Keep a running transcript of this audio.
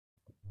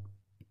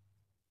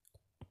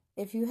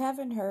If you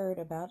haven't heard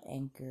about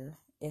Anchor,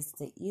 it's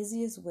the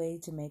easiest way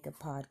to make a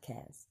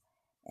podcast.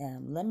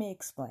 Let me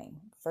explain.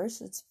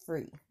 First, it's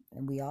free,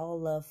 and we all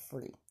love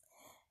free.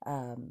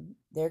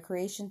 Their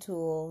creation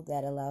tool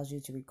that allows you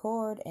to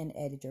record and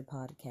edit your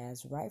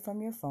podcast right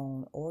from your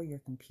phone or your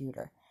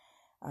computer.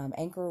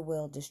 Anchor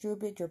will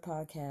distribute your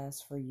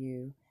podcast for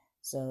you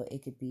so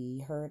it could be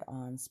heard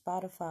on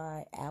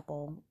Spotify,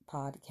 Apple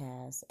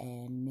Podcasts,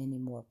 and many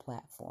more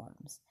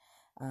platforms.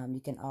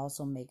 You can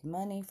also make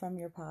money from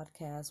your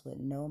podcast with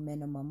no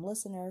minimum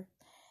listener.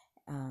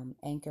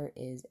 Anchor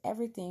is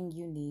everything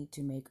you need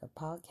to make a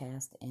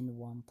podcast in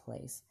one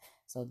place.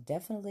 So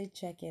definitely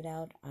check it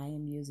out. I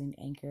am using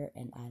Anchor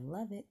and I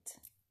love it.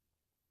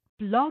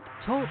 Blog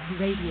Talk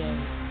Radio.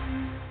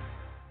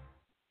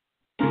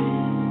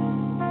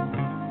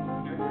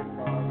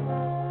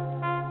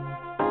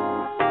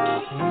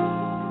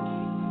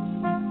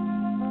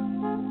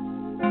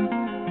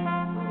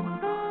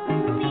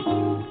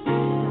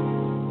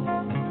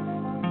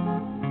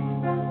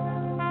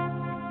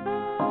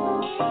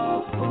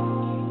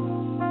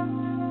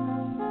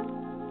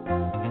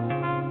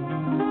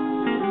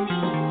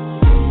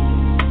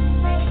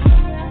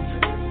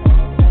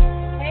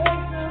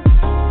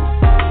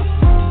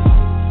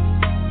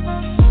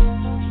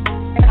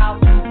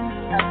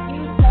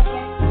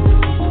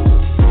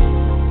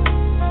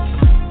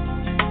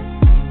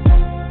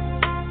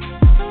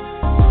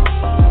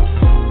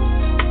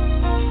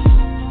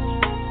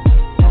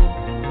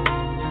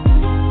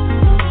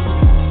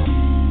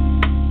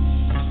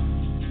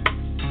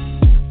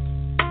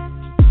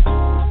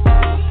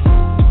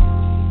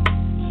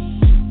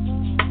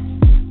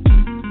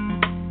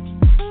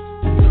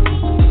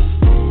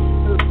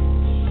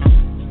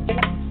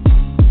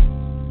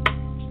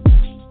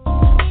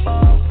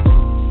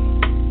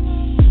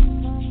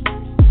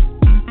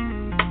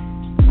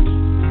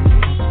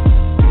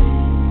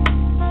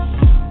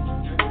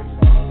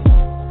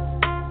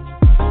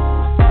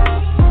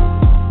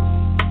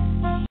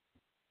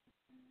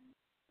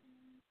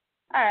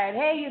 All right,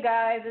 hey you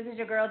guys, this is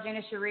your girl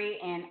Gina Cherie,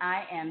 and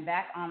I am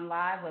back on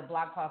live with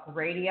Blog Talk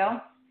Radio.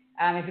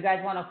 If you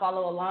guys want to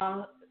follow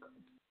along,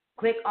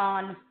 click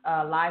on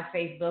live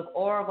Facebook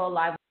or go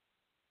live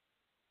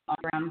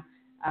on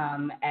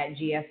at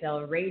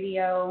GSL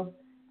Radio,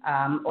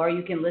 or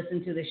you can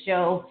listen to the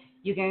show.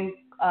 You can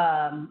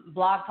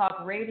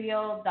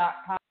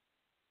blogtalkradio.com,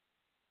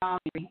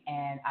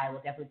 and I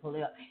will definitely pull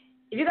it up.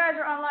 If you guys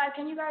are on live,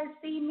 can you guys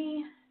see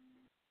me?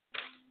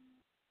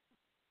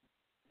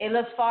 It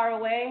looks far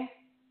away.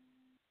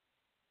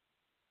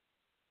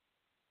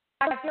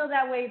 I feel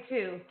that way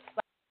too.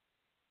 But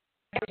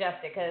I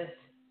adjust it because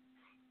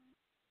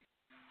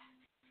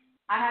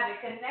I have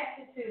it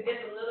connected to just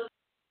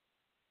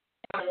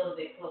a little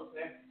bit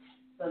closer,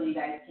 so you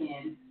guys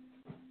can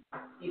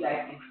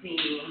see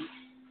me.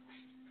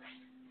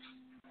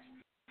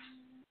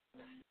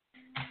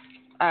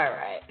 All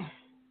right.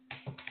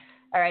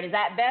 Is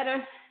that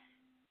better?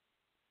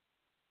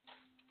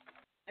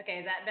 Okay,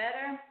 is that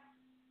better?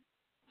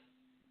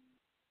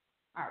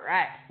 All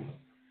right.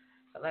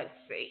 So let's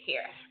see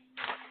here.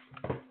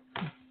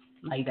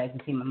 Now you guys can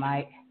see my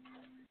mic.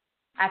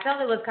 I felt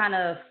it was kind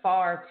of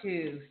far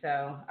too,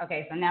 so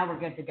okay, so now we're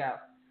good to go.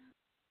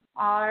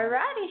 All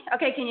righty.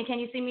 Okay, can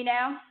you see me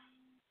now?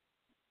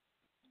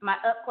 Am I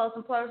up close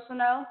and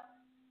personal?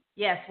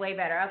 Yes, way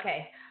better.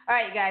 Okay. All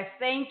right, you guys.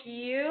 Thank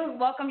you.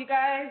 Welcome, you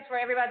guys, for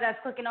everybody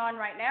that's clicking on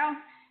right now.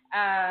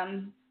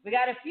 We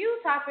got a few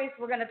topics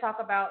we're going to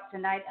talk about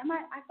tonight.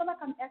 I feel like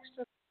I'm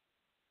extra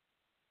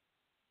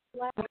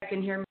loud. I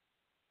can hear me.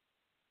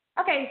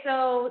 Okay,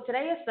 so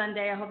today is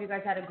Sunday. I hope you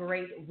guys had a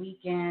great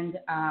weekend.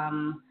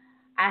 I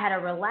had a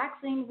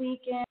relaxing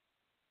weekend.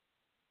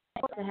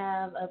 To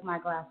have my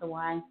glass of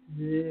wine.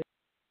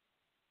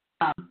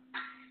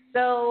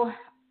 So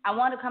I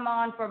want to come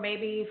on for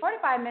maybe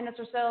 45 minutes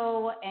or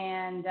so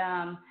and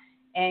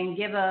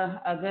give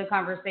a good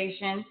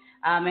conversation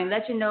and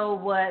let you know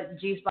what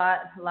G Spot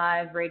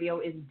Live Radio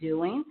is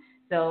doing.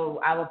 So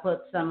I will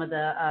put some of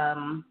the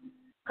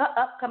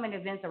upcoming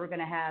events that we're going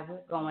to have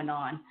going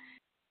on.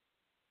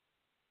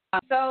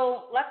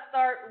 So let's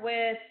start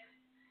with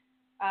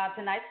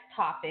tonight's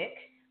topic.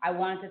 I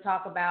wanted to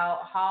talk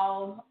about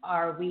how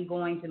are we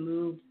going to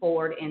move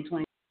forward in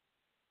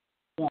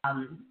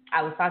 2021.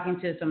 I was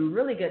talking to some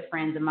really good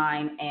friends of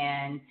mine,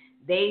 and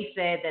they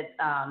said that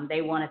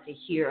they wanted to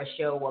hear a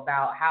show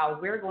about how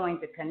we're going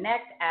to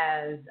connect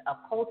as a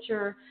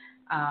culture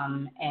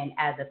and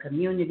as a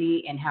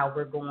community and how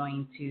we're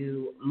going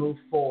to move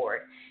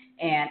forward.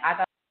 And I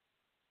thought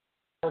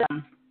it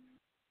was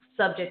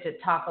subject to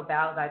talk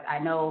about. I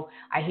know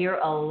I hear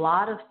a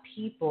lot of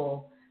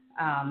people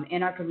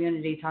in our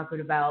community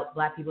talking about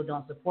Black people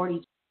don't support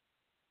each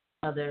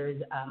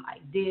other's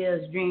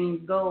ideas,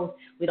 dreams, goals.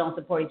 We don't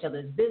support each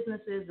other's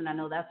businesses, and I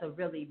know that's a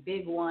really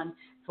big one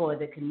for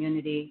the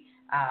community.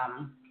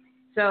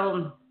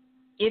 So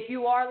if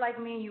you are like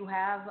me, you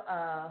have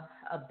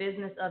a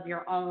business of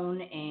your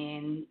own,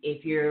 and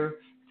if you're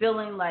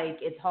feeling like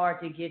it's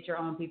hard to get your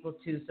own people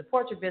to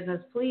support your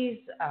business, please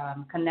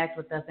connect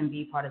with us and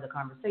be part of the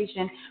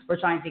conversation. We're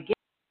trying to get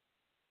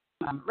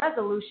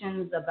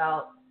resolutions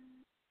about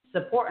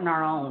supporting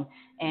our own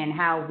and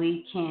how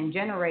we can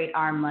generate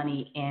our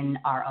money in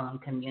our own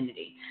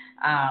community.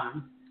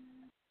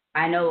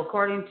 I know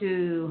according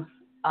to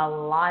a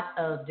lot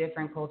of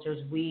different cultures,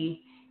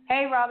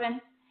 hey,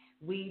 Robin,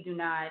 we do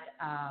not,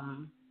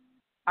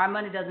 our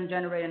money doesn't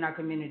generate in our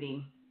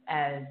community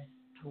as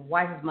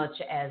twice as much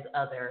as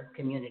other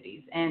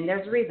communities. And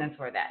there's a reason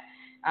for that.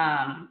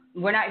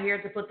 We're not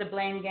here to put the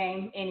blame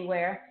game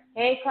anywhere.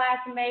 Hey,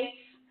 classmates,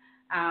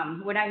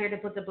 we're not here to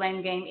put the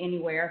blame game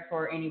anywhere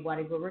for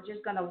anybody, but we're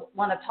just going to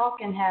want to talk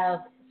and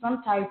have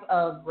some type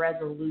of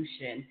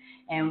resolution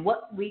and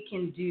what we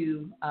can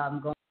do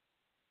going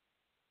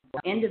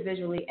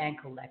individually and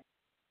collectively.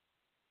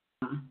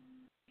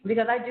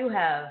 Because I do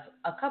have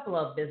a couple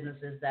of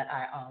businesses that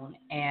I own,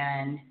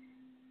 and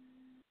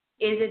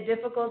is it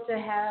difficult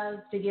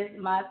to get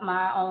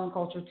my own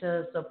culture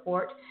to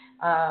support?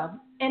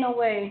 In a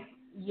way,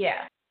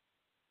 yeah.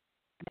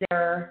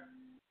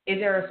 Is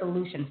there a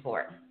solution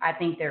for it? I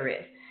think there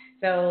is.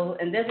 So,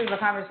 and this is a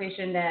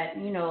conversation that,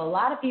 a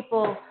lot of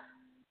people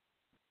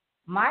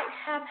might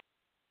have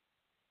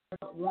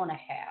don't want to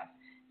have.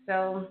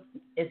 So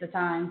it's a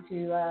time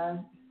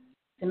to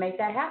make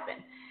that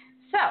happen.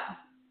 So,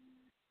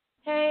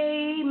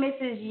 hey,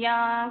 Mrs.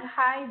 Young.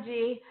 Hi,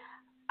 G.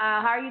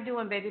 How are you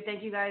doing, baby?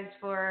 Thank you guys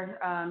for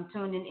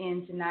tuning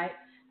in tonight.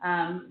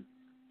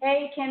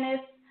 Hey,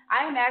 Kenneth.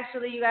 I am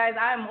actually, you guys,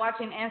 I am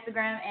watching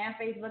Instagram and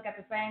Facebook at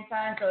the same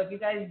time. So if you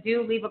guys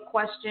do leave a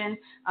question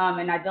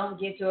and I don't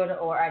get to it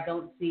or I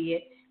don't see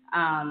it,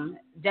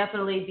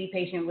 definitely be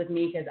patient with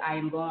me because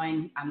I'm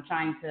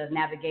trying to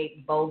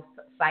navigate both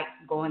sites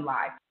going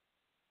live.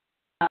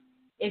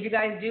 If you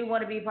guys do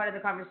want to be part of the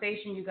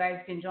conversation, you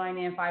guys can join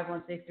in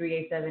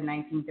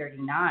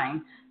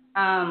 516-387-1939.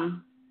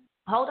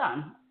 Hold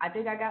on. I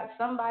think I got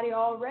somebody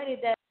already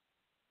that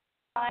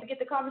to get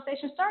the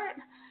conversation started.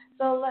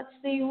 So let's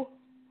see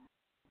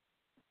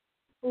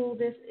who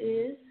this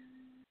is.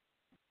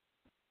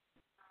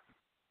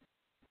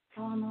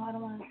 Oh, no, I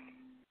don't want to.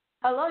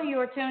 Hello, you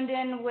are tuned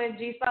in with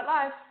G Spot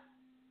Live.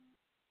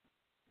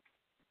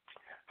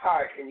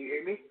 Hi, can you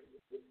hear me?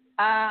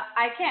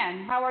 I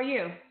can. How are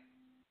you?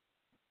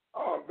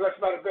 Oh, I'm blessed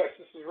by the best.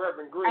 This is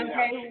Reverend Green out of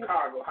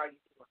Chicago. How you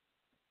doing?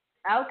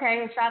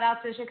 Okay, shout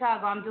out to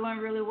Chicago. I'm doing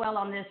really well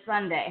on this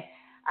Sunday.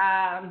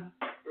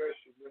 Bless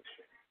you.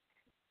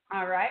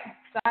 All right.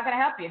 So how can I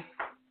help you?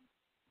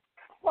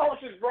 Well, I was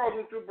just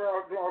browsing through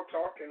Blog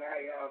Talk, and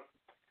I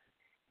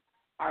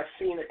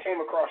came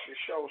across your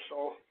show.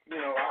 So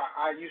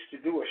I used to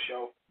do a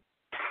show.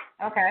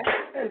 Okay.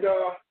 And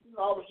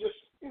I was just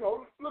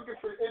looking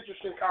for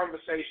interesting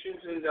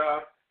conversations, and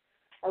I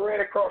ran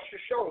across your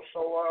show.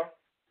 So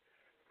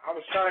I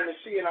was trying to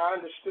see, and I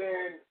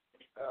understand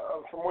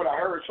from what I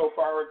heard so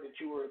far that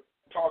you were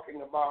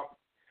talking about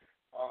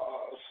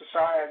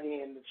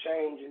society and the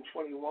change in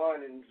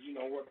 21 and,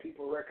 what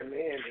people recommend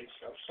and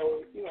stuff.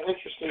 So,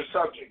 interesting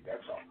subject,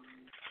 that's all.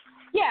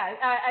 Yeah,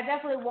 I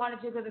definitely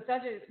wanted to because the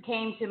subject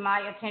came to my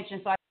attention.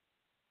 So I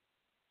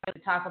wanted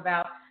to talk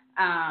about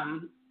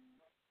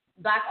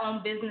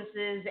Black-owned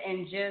businesses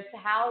and just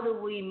how do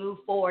we move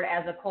forward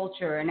as a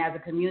culture and as a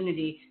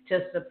community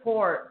to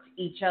support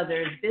each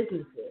other's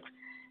businesses.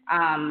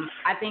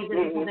 I think this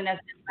is something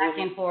that's been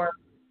lacking for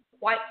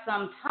quite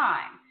some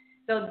time.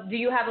 So do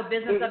you have a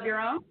business of your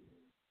own?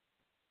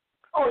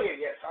 Oh,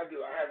 yes, I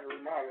do. I have a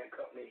remodeling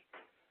company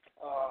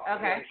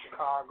in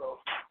Chicago.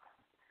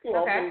 Been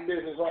in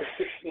business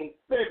been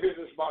in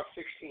business about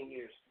 16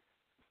 years.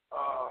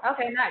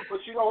 Okay, nice.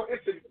 But,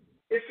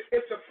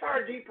 it's a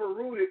far deeper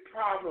rooted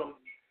problem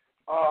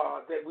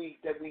that we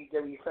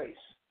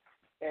face.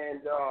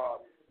 And,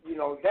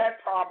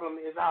 that problem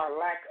is our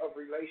lack of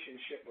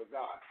relationship with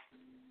God.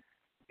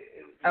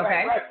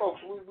 Okay. Black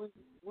folks,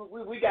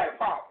 we got a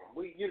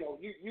problem.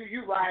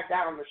 You ride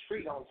down the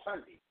street on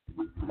Sunday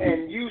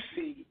and you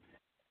see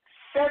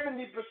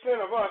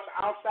 70% of us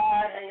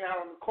outside hanging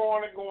out on the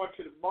corner, going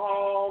to the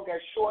ball,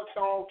 got shorts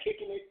on,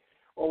 kicking it,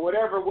 or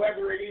whatever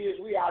weather it is,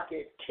 we out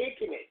there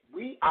kicking it.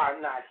 We are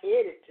not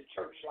headed to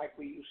church like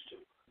we used to.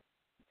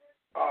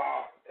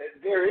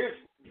 There is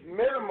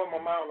minimum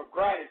amount of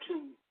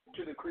gratitude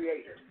to the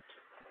Creator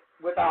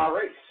with our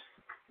race.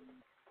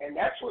 And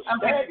that's what's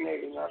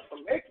stagnating us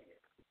from making it.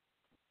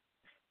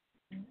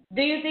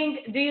 Do you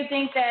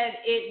think that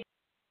it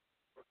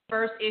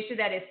first issue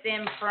that it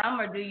stemmed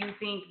from, or do you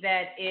think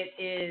that it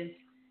is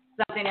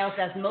something else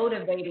that's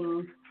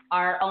motivating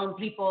our own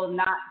people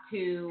not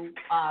to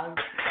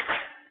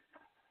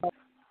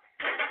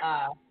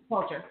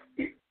culture?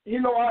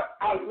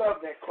 I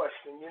love that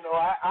question.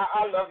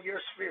 I love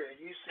your spirit.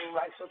 You seem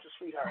like such a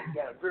sweetheart. You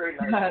got a very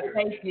nice spirit.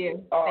 Thank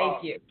you.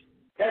 Thank you.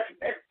 That's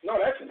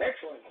an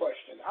excellent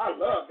question. I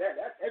love that.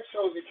 That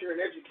shows that you're an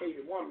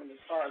educated woman as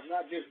far as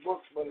not just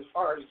books, but as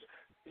far as,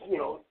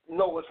 know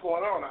what's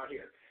going on out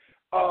here.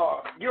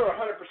 You're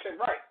 100%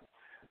 right.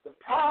 The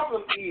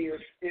problem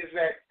is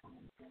that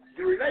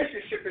the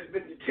relationship has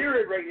been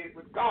deteriorated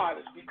with God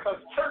is because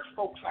church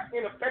folks are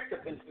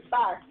ineffective in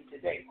society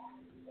today.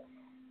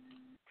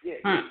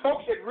 Yeah,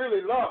 folks that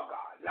really love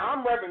God. Now,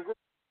 I'm Reverend.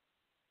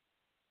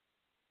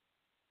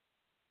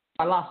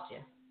 I lost you.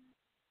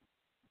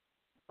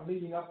 I'm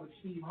meeting up with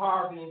Steve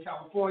Harvey in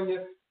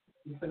California.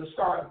 We're going to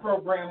start a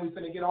program. We're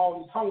going to get all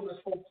these homeless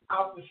folks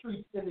out the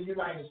streets in the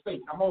United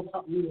States. I'm on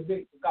something really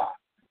big for God.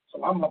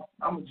 So I'm a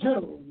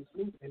general in this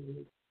week,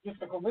 and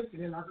just a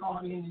coincidence, I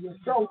called into your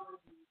show,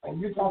 and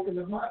you're talking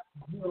about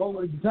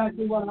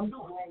exactly what I'm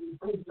doing.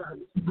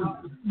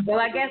 Well,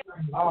 I guess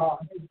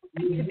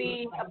you should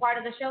be a part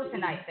of the show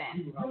tonight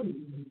then.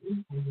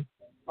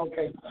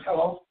 Okay.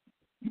 Hello?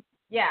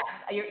 Yeah,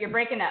 you're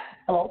breaking up.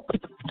 Hello?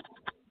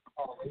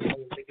 Oh, my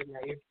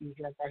earpiece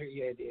right here.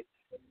 Yeah, it did.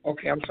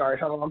 Okay, I'm sorry.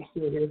 Hello, I'm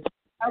still here.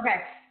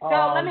 Okay,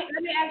 so let me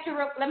ask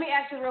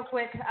you real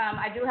quick.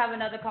 I do have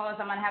another caller,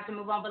 so I'm gonna have to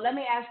move on. But let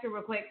me ask you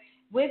real quick.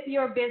 With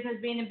your business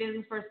being in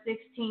business for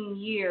 16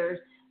 years,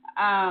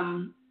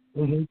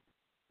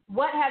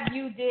 what have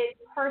you did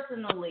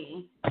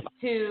personally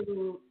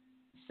to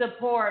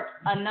support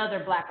another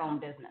Black-owned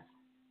business?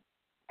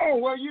 Oh,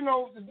 well, you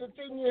know, the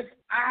thing is,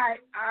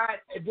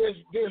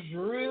 there's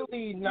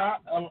really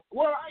not, I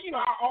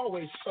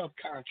always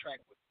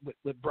subcontract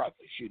with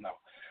brothers, you know.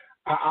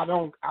 I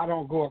don't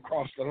go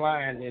across the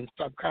line in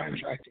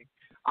subcontracting.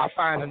 I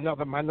find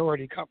another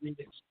minority company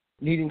that's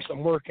needing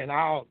some work, and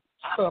I'll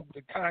sub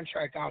the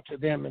contract out to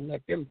them and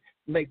let them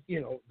make,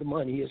 the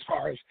money as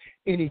far as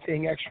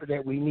anything extra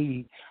that we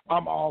need.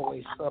 I'm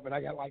always subbing.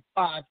 I got like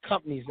 5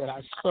 companies that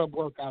I sub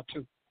work out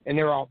to, and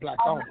they're all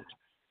Black-owned.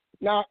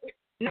 Now,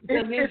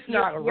 it's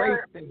not a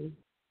race thing.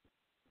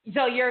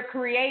 So you're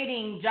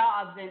creating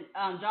jobs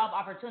and job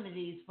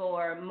opportunities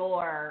for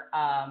more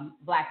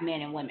Black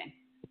men and women.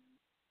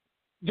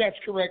 That's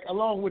correct,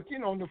 along with,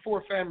 the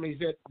 4 families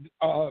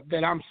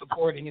that I'm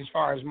supporting as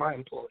far as my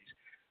employees.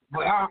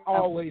 But I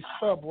always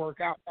sub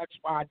work out. That's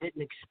why I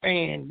didn't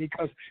expand,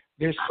 because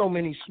there's so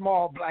many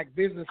small Black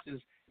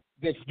businesses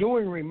that's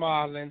doing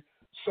remodeling.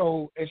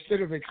 So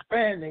instead of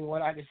expanding,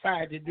 what I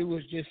decided to do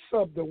is just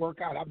sub the work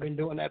out. I've been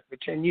doing that for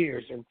 10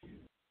 years, and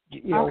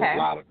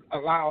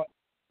allow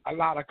a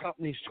lot of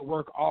companies to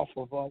work off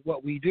of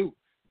what we do.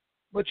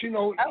 But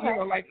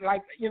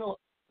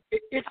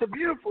it's a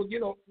beautiful,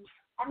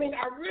 I mean,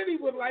 I really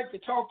would like to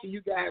talk to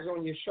you guys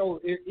on your show,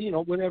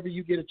 whenever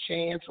you get a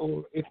chance,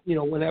 or if,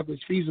 whenever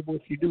it's feasible,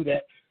 if you do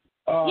that.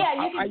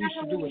 I used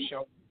to do a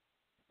show.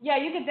 Yeah,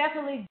 you could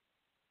definitely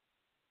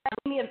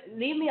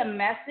leave me a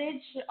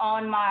message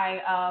on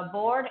my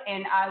board,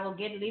 and I will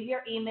leave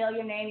your email,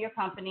 your name, your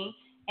company,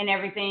 and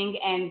everything,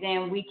 and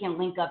then we can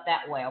link up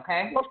that way,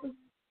 okay? I'll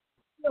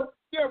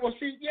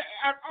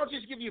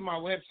just give you my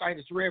website.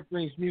 It's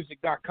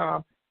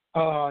RevGreensMusic.com.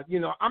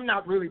 I'm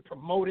not really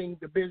promoting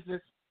the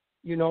business.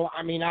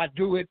 I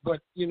do it,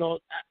 but,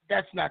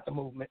 that's not the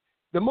movement.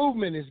 The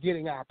movement is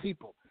getting our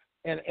people.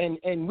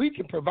 And we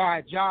can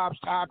provide jobs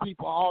to our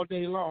people all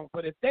day long.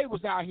 But if they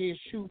was out here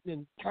shooting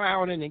and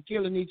clowning and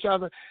killing each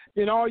other,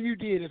 then all you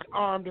did is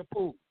arm the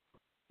fool.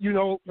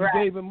 You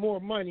gave them more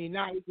money,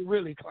 now you can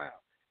really clown.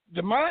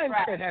 The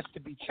mindset has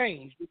to be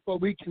changed before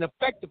we can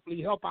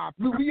effectively help our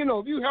people.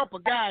 If you help a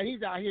guy and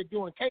he's out here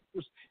doing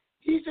capers,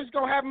 he's just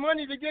going to have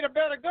money to get a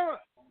better gun.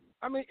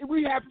 I mean,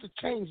 we have to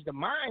change the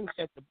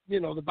mindset.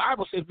 The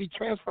Bible says be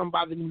transformed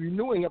by the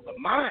renewing of the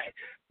mind.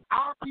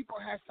 Our people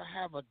has to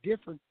have a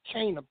different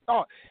chain of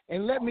thought.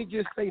 And let me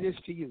just say this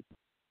to you.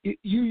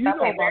 You know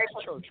about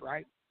the church,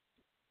 right?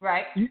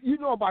 Right. You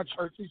know about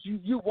churches.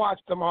 You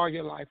watched them all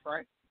your life,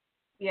 right?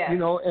 Yeah.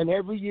 And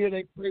every year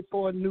they pray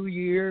for a new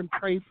year and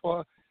pray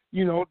for,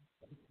 the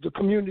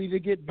community to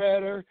get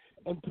better,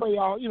 and pray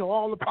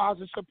all the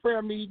positives, so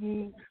prayer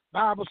meeting,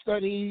 Bible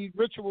study,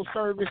 ritual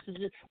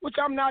services, which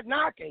I'm not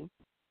knocking.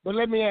 But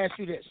let me ask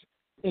you this.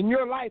 In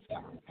your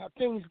lifetime, have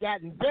things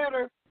gotten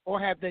better or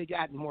have they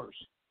gotten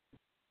worse?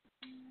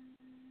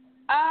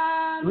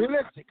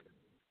 Realistically.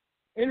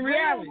 In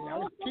reality.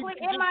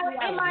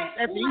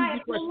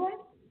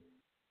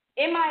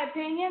 In my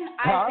opinion,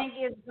 I think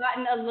it's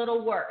gotten a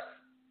little worse.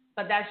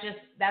 But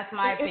that's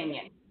my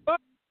opinion.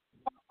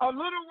 A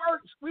little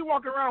worse. We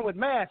walk around with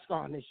masks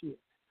on this year.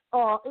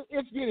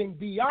 It's getting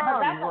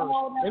beyond worse.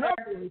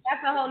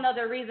 That's a whole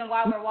nother reason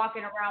why we're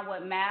walking around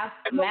with masks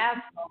on.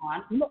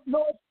 No,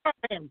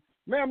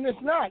 ma'am,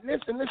 it's not.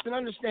 Listen,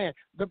 understand.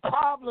 The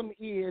problem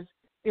is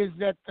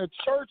that the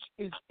church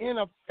is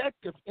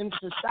ineffective in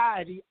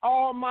society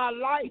all my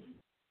life.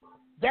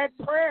 That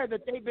prayer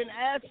that they've been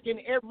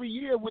asking every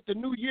year with the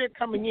new year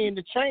coming in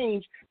to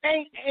change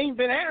ain't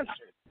been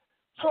answered.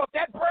 So if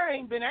that prayer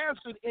ain't been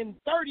answered in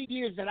 30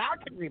 years that I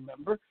can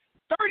remember,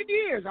 30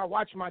 years I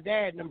watched my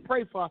dad and them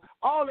pray for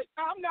all it.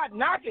 I'm not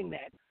knocking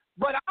that.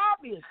 But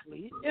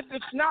obviously, if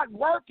it's not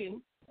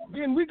working,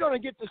 then we're going to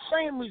get the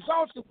same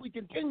results if we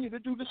continue to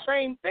do the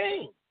same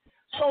thing.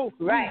 So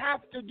we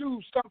have to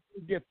do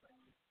something different.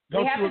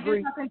 Don't you agree?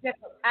 Do something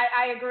different.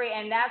 I agree,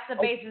 and that's the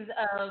basis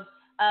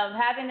of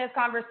having this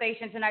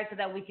conversation tonight, so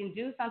that we can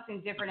do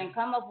something different and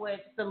come up with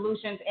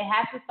solutions. It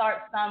has to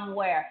start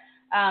somewhere.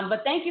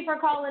 But thank you for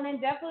calling in.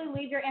 Definitely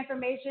leave your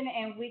information,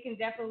 and we can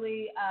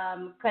definitely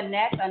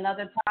connect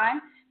another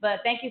time. But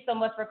thank you so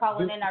much for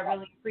calling in. I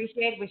really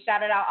appreciate it. We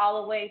shouted out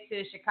all the way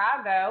to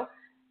Chicago.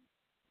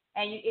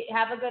 And you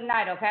have a good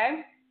night,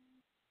 okay?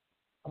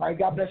 All right,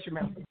 God bless you,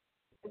 man.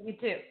 You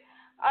too.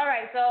 All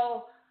right,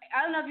 so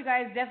I don't know if you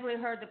guys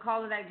definitely heard the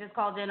caller that just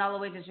called in all the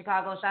way to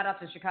Chicago. Shout out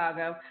to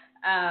Chicago.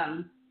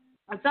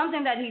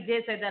 Something that he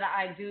did say that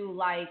I do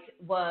like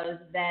was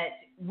that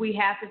we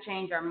have to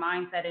change our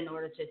mindset in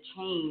order to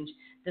change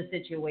the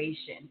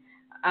situation.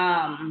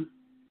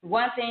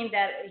 One thing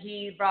that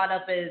he brought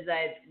up is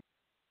that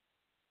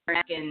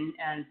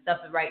and stuff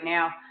right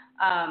now,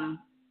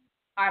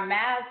 our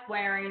mask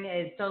wearing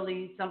is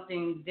totally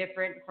something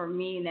different for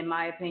me, and in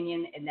my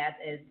opinion, and that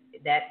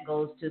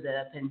goes to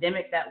the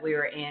pandemic that we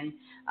were in.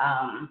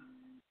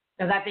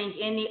 Because I think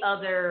any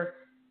other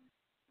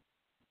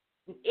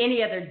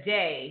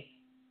day,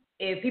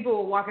 if people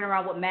were walking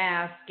around with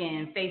masks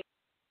and face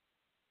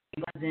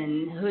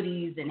and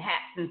hoodies and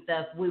hats and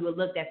stuff, we would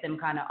look at them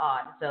kind of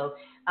odd. So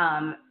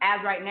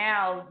as right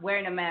now,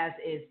 wearing a mask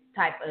is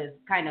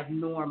kind of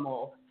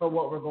normal for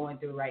what we're going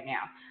through right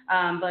now.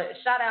 But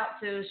shout out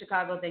to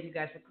Chicago. Thank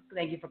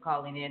you for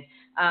calling in.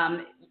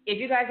 If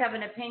you guys have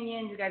an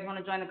opinion, you guys want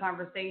to join the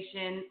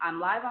conversation, I'm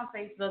live on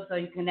Facebook, so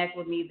you connect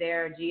with me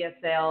there,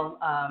 GSL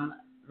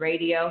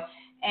Radio,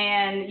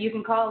 and you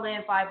can call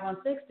in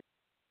 516-839.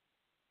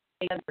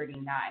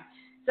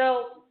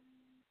 So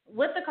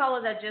with the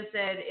caller that just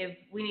said, if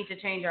we need to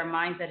change our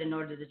mindset in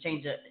order to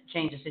change the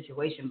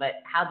situation,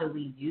 but how do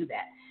we do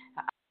that?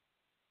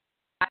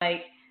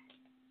 Like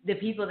the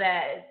people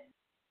that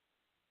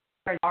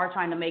are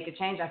trying to make a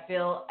change, I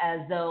feel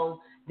as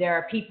though there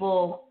are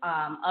people,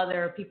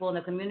 other people in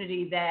the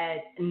community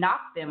that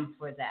knock them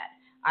for that.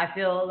 I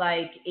feel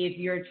like if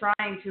you're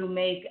trying to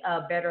make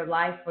a better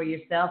life for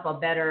yourself, a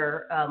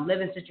better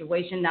living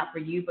situation, not for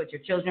you, but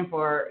your children,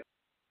 for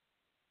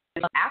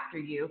after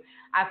you,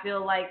 I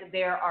feel like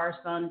there are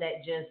some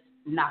that just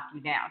knock you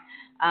down.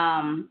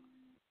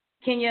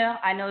 Kenya,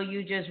 I know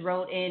you just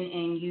wrote in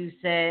and you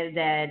said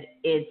that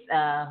it's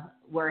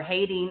we're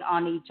hating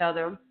on each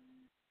other,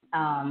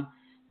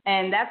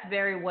 and that's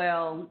very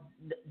well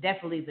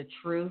definitely the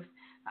truth.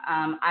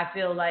 I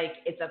feel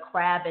like it's a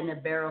crab in a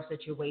barrel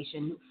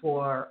situation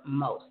for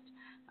most.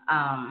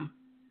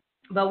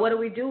 But what do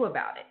we do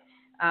about it?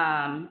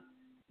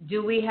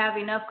 Do we have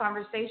enough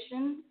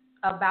conversation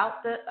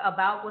about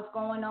what's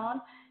going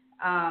on?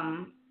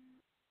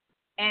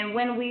 And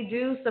when we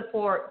do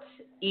support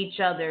each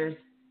other's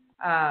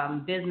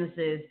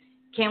businesses,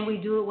 can we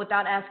do it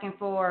without asking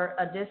for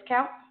a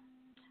discount?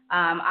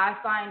 I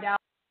find out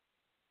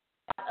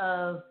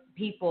of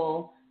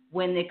people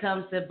when it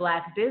comes to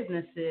Black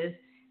businesses,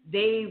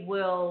 they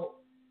will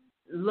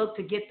look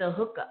to get the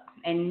hookup,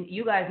 and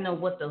you guys know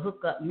what the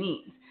hookup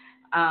means.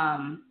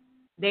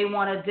 They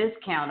want a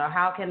discount, or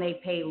how can they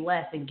pay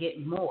less and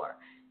get more?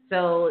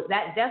 So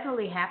that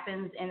definitely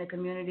happens in the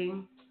community.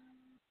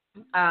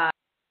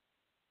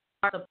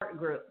 Support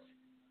groups.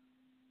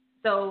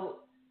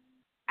 So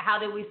how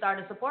do we start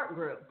a support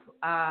group?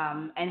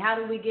 And how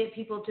do we get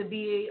people to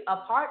be a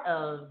part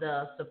of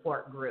the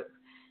support group?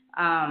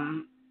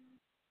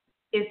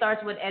 It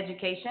starts with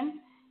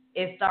education.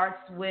 It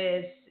starts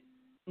with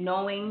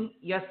knowing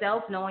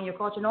yourself, knowing your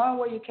culture, knowing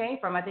where you came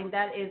from. I think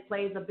that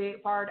plays a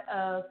big part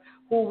of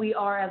who we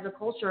are as a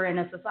culture and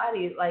a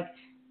society. Like,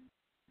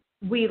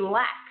 we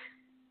lack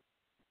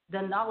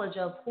the knowledge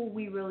of who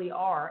we really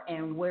are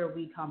and where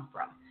we come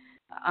from.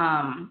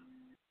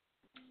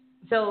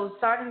 So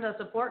starting the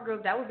support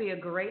group, that would be a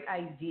great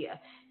idea.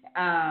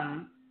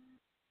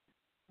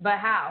 But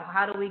how?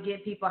 How do we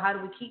get people, how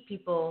do we keep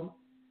people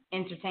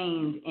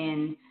entertained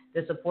in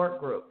the support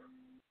group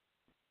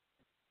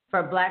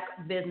for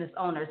Black business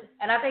owners?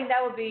 And I think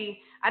that would be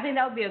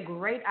a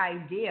great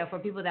idea for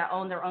people that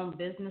own their own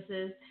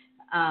businesses,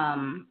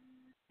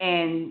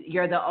 and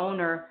you're the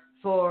owner,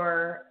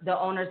 for the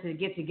owners to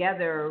get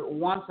together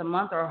once a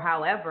month or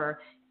however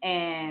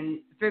and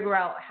figure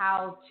out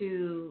how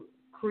to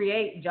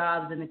create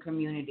jobs in the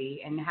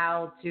community and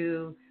how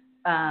to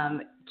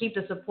keep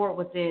the support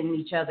within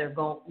each other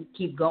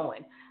keep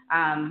going.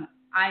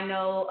 I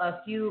know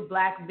a few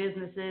Black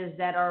businesses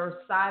that are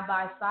side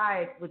by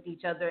side with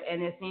each other,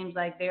 and it seems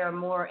like they are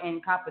more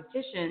in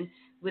competition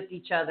with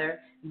each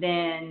other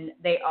than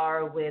they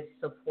are with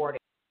supporting.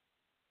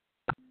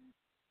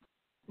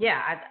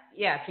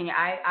 Kenya,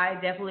 I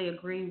definitely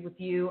agree with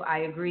you. I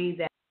agree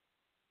that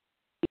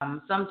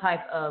some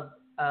type of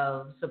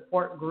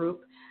support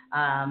group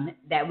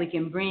that we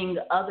can bring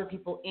other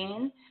people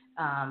in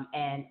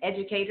and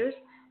educators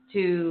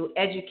to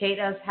educate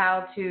us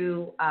how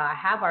to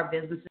have our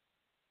businesses.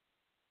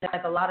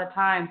 Like, a lot of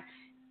times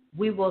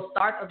we will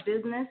start a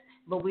business,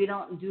 but we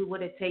don't do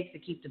what it takes to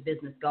keep the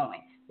business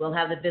going. We'll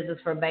have the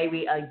business for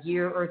maybe a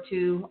year or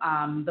two,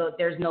 but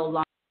there's no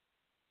longer.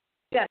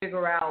 We got to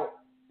figure out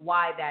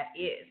why that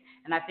is.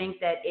 And I think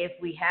that if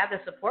we have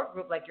a support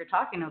group like you're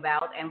talking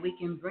about, and we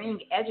can bring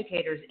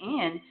educators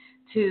in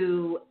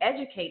to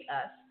educate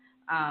us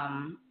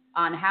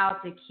on how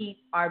to keep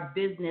our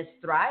business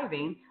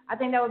thriving, I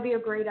think that would be a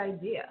great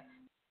idea.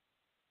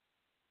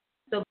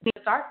 So we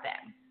start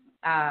that.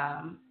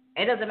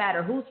 It doesn't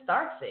matter who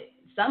starts it.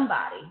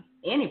 Somebody,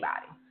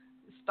 anybody,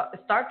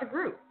 start the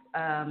group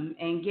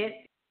and get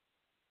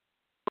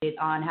it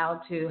on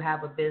how to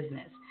have a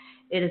business.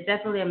 It is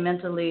definitely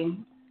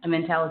a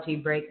mentality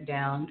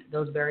breakdown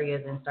those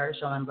barriers and start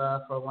showing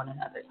love for one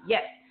another.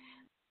 Yes.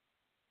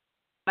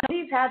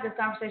 We've had this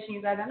conversation,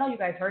 you guys. I know you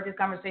guys heard this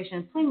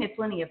conversation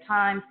plenty of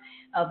times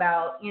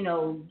about,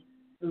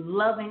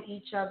 loving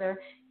each other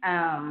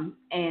and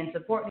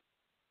supporting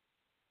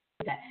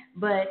that.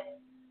 But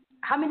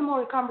how many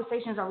more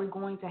conversations are we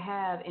going to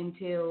have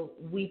until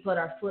we put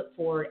our foot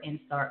forward and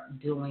start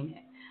doing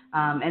it?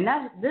 And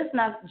this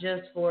not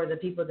just for the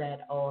people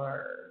that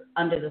are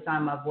under the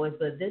sound of my voice,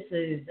 but this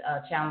is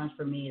a challenge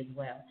for me as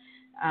well.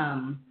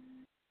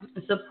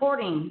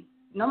 Supporting,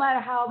 no matter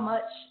how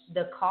much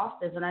the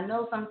cost is, and I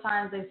know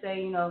sometimes they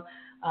say,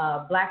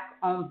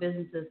 Black-owned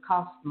businesses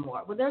cost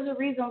more. Well, there's a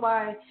reason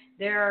why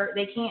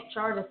they can't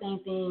charge the same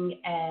thing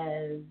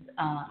as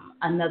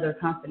another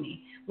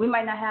company. We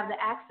might not have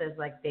the access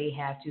like they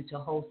have to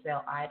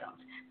wholesale items,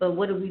 but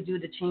what do we do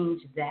to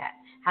change that?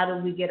 How do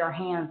we get our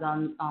hands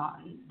on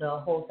the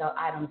wholesale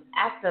items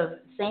at the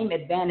same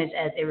advantage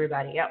as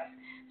everybody else?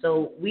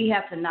 So we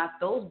have to knock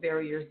those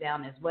barriers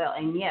down as well.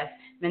 And yes,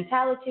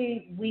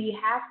 mentality, we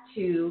have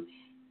to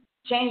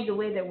change the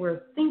way that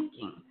we're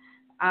thinking.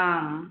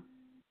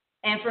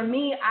 And for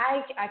me,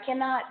 I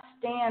cannot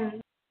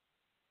stand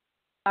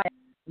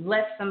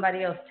let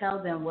somebody else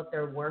tell them what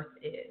their worth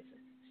is.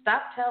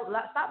 Stop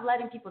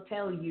letting people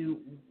tell you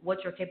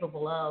what you're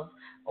capable of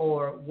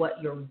or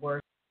what you're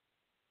worth.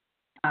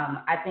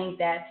 I think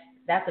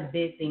that's a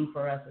big thing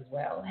for us as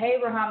well. Hey,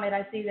 Muhammad,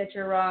 I see that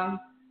you're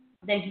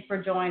thank you for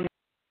joining.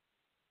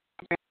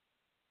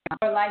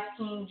 Life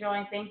King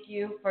joined. Thank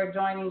you for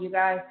joining, you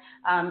guys.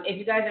 If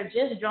you guys are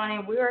just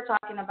joining, we are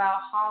talking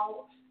about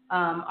how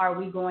are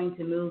we going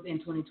to move in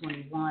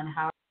 2021?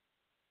 How are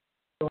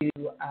we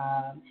going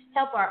to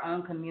help our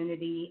own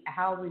community?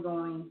 How are we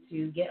going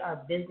to get our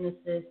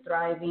businesses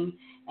thriving?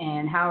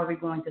 And how are we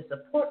going to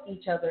support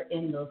each other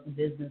in those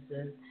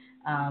businesses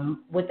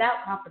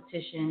without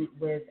competition,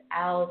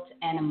 without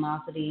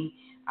animosity?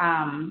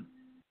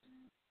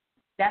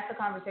 That's the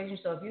conversation.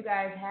 So if you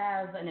guys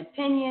have an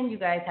opinion, you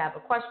guys have a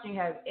question, you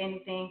have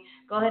anything,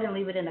 go ahead and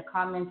leave it in the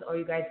comments, or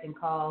you guys can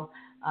call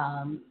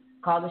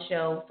the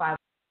show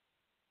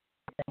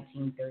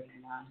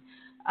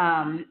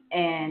 51939.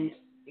 And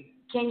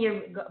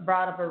Kenya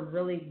brought up a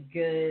really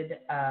good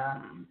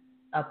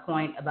a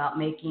point about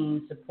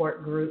making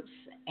support groups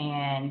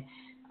and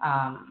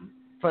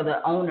for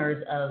the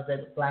owners of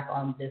the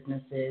Black-owned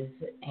businesses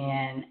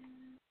and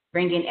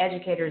bringing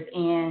educators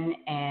in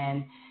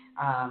and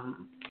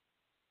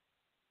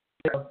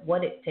of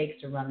what it takes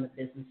to run the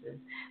businesses.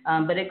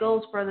 But it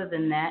goes further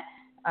than that.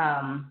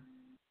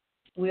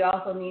 We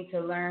also need to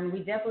learn,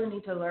 we definitely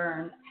need to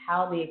learn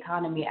how the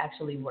economy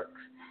actually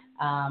works.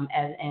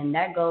 And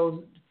that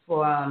goes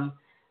from,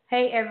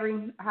 hey,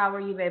 Every, how are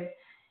you, babe?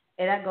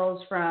 And that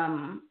goes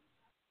from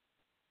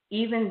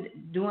even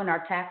doing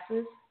our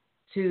taxes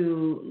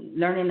to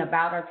learning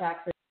about our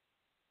taxes,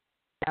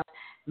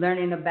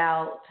 learning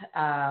about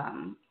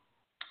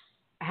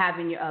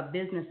having a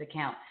business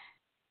account.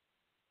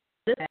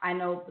 I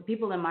know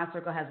people in my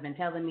circle has been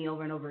telling me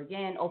over and over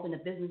again, open a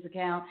business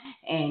account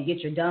and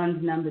get your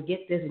DUNS number,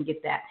 get this and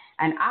get that.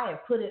 And I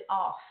have put it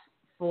off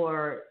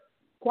for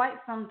quite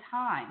some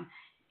time.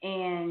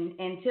 And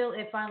until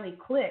it finally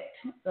clicked,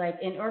 like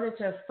in order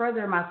to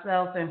further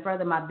myself and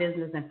further my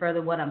business and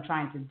further what I'm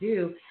trying to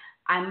do,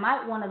 I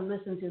might want to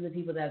listen to the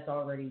people that's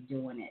already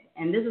doing it.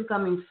 And this is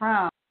coming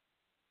from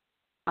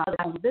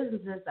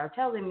businesses are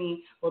telling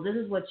me, well, this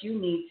is what you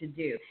need to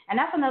do. And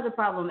that's another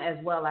problem as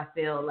well. I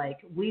feel like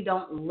we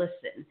don't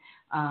listen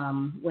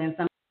when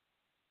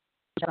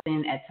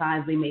something at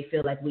times we may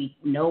feel like we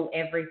know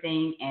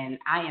everything, and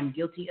I am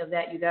guilty of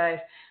that, you guys.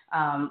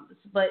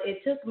 But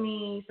it took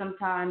me some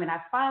time, and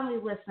I finally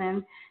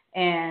listened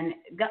and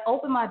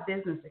open my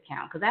business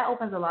account, because that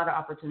opens a lot of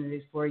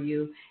opportunities for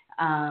you.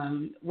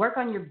 Work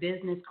on your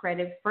business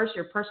credit. First,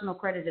 your personal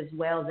credit as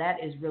well.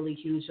 That is really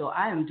huge. So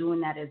I am doing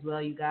that as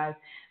well, you guys.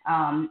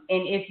 And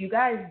if you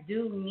guys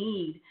do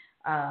need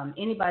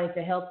anybody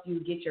to help you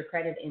get your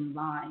credit in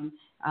line,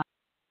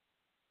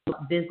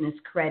 business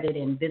credit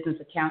and business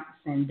accounts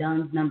and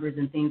DUNS numbers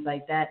and things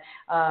like that,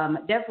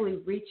 definitely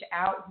reach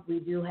out. We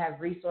do have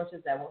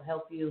resources that will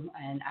help you,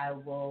 and I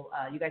will,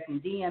 you guys can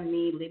DM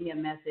me, leave me a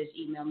message,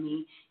 email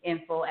me,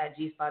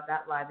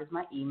 info@gspot.live is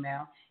my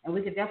email, and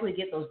we could definitely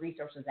get those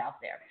resources out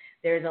there.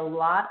 There's a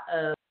lot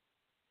of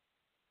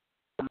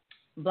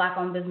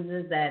Black-owned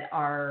businesses that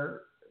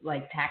are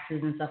like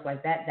taxes and stuff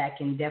like that that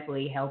can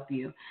definitely help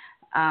you.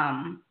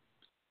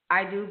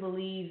 I do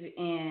believe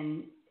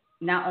in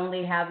not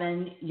only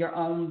having your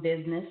own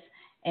business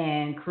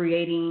and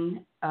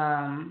creating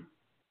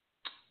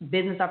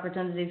business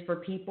opportunities for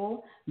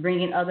people,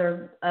 bringing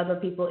other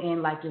people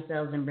in like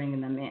yourselves and bringing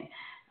them in.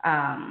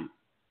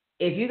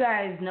 if you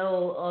guys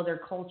know other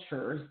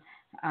cultures,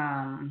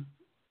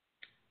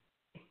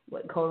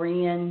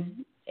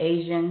 Korean,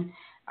 Asian,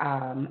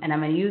 and I'm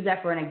going to use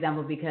that for an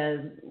example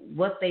because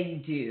what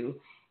they do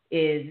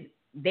is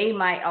they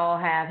might all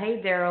have,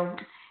 hey, Daryl,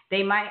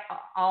 they might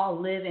all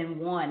live in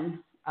one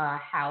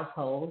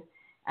household,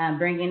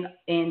 bringing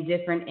in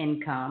different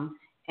income,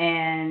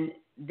 and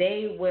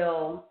they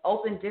will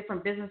open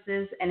different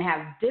businesses and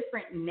have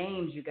different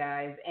names, you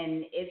guys,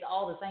 and it's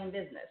all the same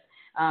business.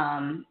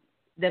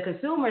 The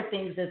consumer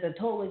thinks it's a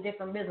totally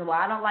different business. Well,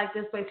 I don't like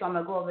this place, so I'm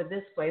going to go over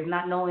this place,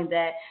 not knowing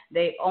that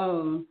they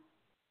own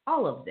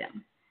all of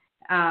them.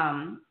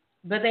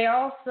 But they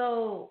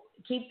also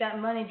keep that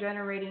money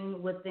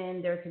generating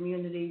within their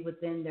community,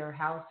 within their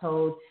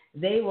household.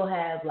 They will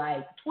have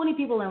like 20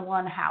 people in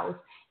one house,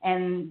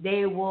 and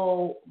they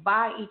will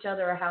buy each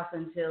other a house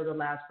until the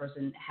last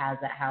person has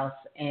that house.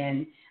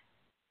 And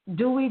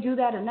do we do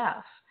that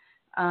enough?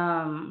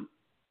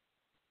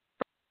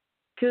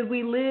 Could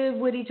we live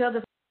with each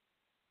other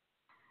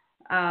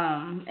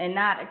and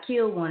not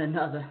kill one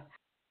another?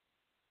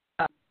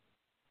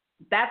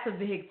 That's a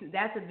big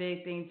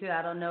thing too.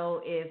 I don't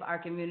know if our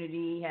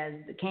community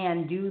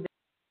can do that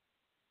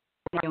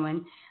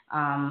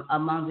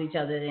amongst each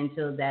other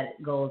until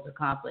that goal is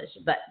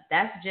accomplished. But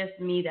that's just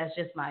me. That's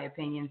just my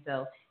opinion.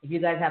 So if you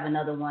guys have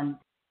another one,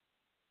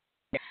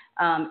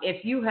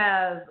 if you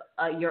have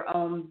your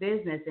own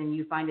business and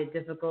you find it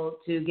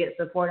difficult to get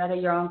support out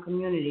of your own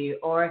community,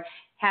 or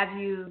have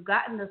you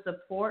gotten the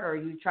support or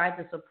you tried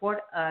to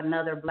support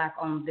another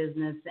Black-owned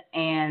business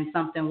and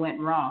something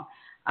went wrong?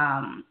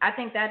 I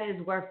think that is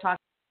worth talking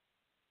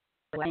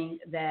about. I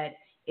think that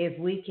if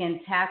we can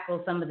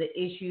tackle some of the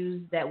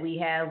issues that we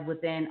have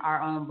within our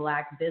own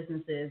Black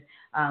businesses,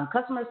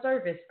 customer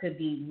service could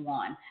be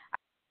one.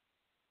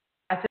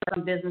 I feel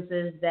some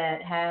businesses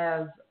that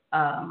have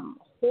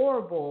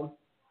horrible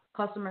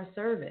customer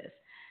service.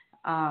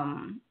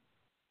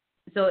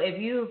 So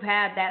if you've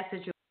had that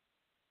situation,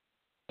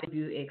 if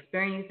you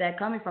experienced that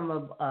coming from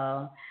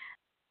a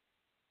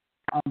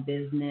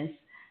business,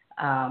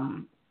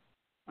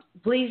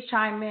 please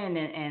chime in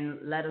and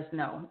let us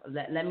know.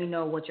 Let me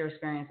know what your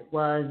experience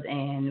was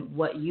and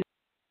what you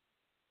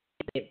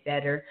did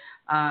better.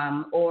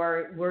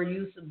 Or were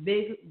you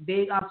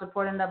big on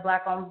supporting the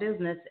Black-owned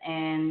business,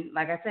 and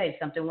like I said,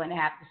 something went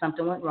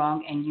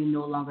wrong, and you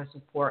no longer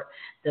support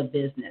the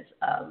business?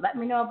 Let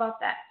me know about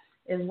that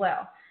as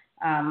well.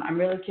 I'm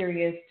really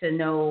curious to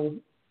know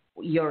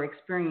your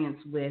experience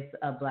with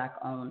a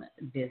Black-owned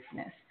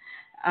business.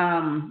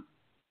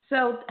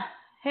 So,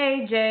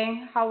 hey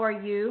Jay, how are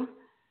you?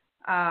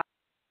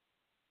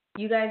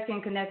 You guys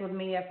can connect with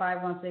me at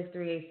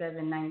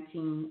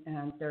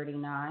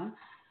 516-387-1939.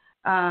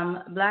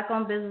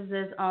 Black-owned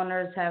businesses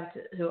owners have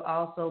to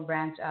also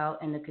branch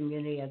out in the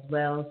community as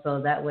well,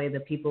 so that way the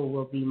people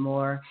will be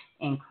more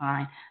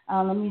inclined.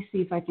 Let me see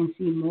if I can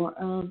see more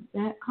of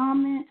that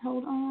comment.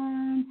 Hold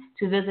on.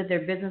 To visit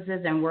their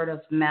businesses, and word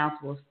of mouth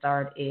will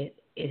start it.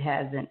 It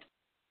hasn't.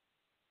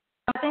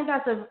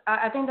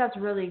 I think that's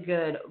really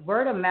good.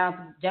 Word of mouth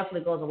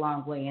definitely goes a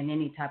long way in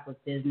any type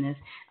of business.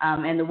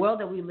 And the world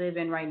that we live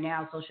in right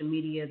now, social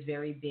media is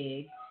very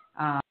big.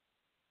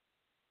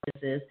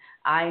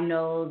 I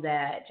know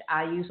that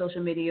I use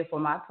social media for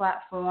my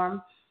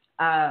platform,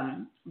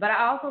 but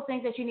I also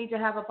think that you need to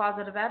have a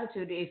positive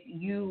attitude if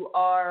you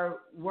are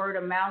word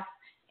of mouth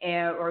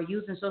or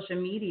using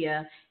social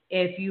media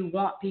if you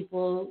want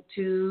people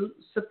to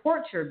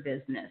support your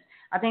business.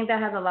 I think that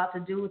has a lot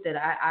to do with it.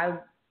 I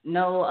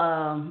know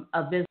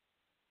a business.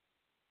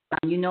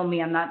 You know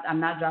me. I'm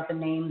not dropping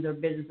names or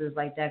businesses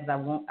like that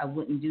because I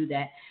wouldn't do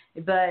that.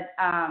 But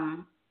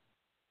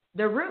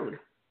they're rude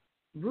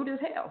as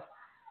hell.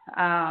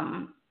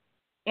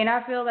 And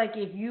I feel like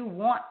if you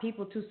want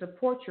people to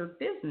support your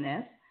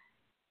business,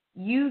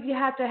 you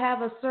have to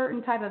have a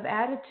certain type of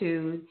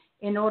attitude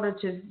in order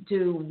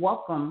to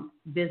welcome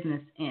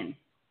business in.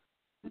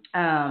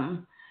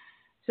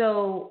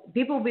 So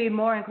people will be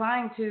more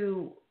inclined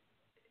to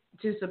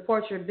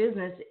support your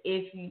business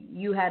if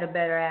you had a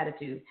better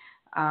attitude.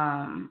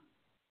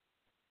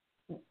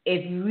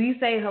 If you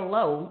say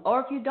hello,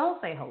 or if you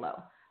don't say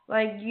hello,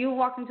 like you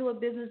walked into a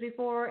business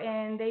before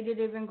and they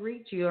didn't even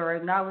greet you or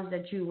acknowledge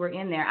that you were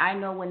in there. I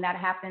know when that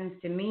happens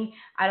to me,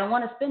 I don't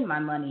want to spend my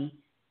money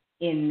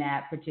in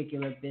that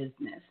particular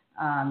business.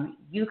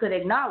 You could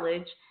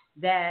acknowledge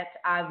that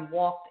I've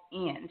walked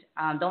in.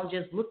 Don't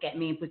just look at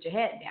me and put your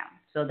head down.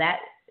 So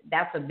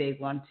that's a big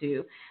one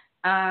too.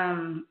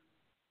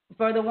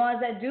 For the ones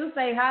that do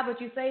say hi,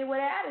 but you say it with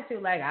an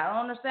attitude, like, I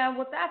don't understand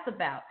what that's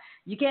about.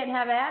 You can't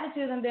have an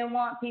attitude and then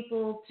want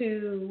people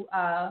to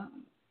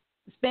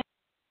spend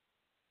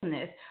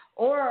this.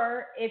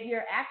 Or if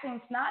you're acting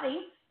snotty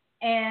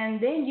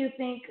and then you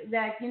think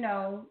that,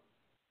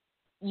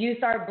 you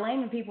start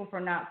blaming people for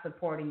not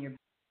supporting your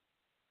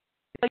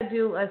business.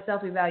 Do a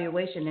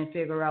self-evaluation and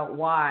figure out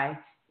why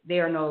they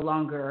are no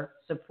longer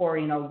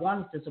supporting or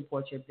wants to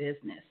support your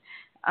business.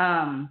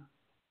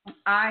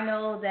 I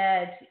know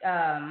that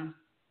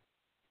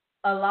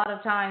a lot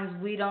of times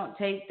we don't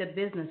take the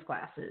business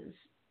classes.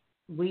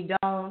 we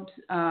don't.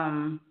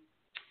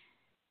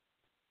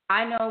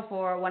 I know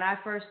for when I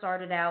first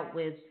started out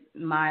with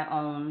my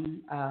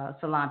own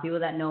salon, people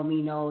that know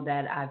me know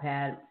that I've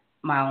had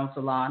my own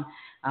salon.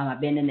 I've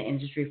been in the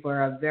industry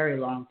for a very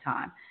long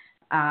time.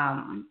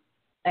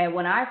 And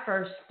when I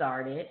first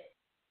started,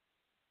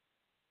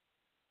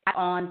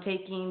 on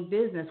taking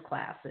business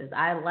classes.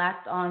 I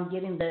lacked on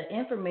getting the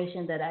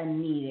information that I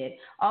needed.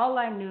 All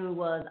I knew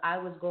was I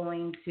was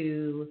going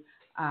to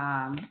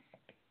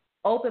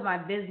open my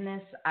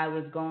business. I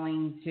was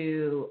going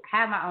to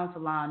have my own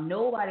salon.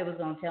 Nobody was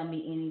going to tell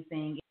me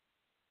anything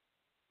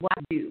what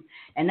to do.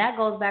 And that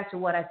goes back to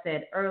what I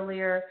said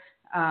earlier,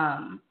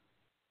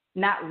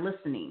 not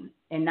listening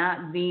and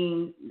not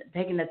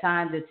taking the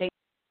time to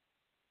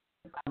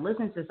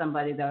listen to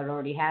somebody that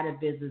already had a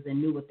business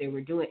and knew what they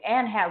were doing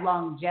and had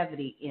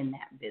longevity in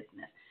that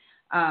business.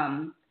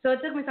 So it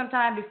took me some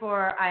time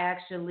before I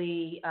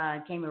actually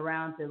came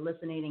around to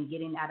listening and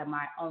getting out of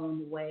my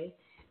own way.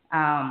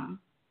 And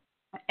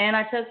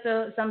I took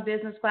some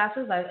business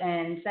classes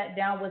and sat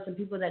down with some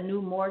people that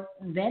knew more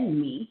than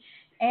me.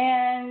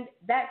 And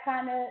that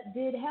kind of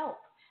did help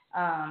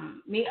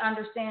me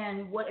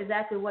understand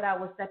exactly what I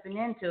was stepping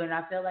into. And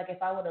I feel like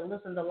if I would have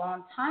listened a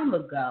long time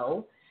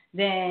ago,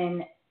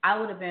 then I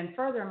would have been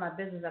further in my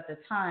business at the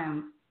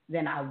time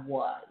than I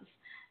was.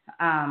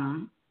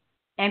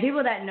 And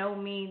people that know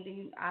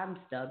me, I'm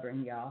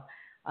stubborn, y'all.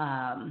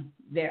 I'm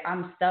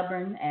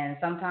stubborn, and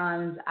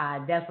sometimes I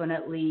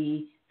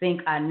definitely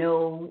think I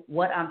know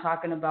what I'm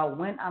talking about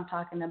when I'm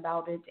talking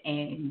about it,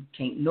 and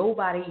can't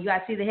nobody, you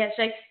guys see the head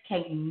shake?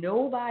 Can't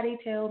nobody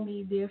tell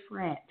me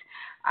different.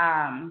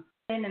 And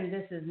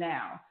this is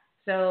now.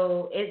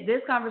 So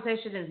this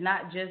conversation is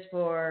not just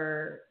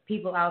for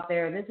people out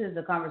there. This is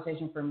a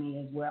conversation for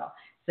me as well.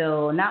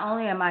 So not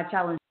only am I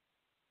challenging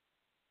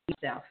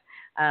myself,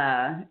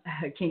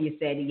 can you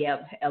say the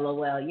yep,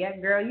 LOL? Yeah,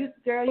 girl, you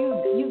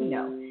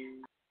know.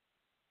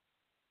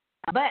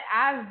 But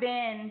I've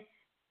been,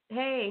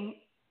 hey,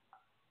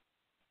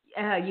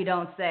 you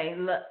don't say.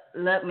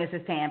 Look,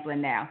 Mrs. Tamplin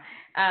now.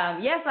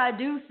 Yes, I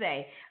do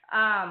say.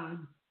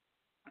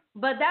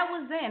 But that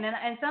was then,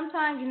 and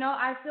sometimes,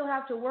 I still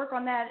have to work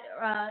on that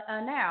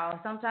now.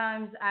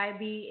 Sometimes I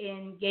be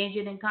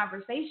engaging in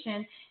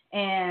conversation,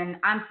 and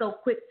I'm so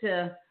quick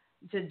to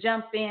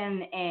jump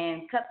in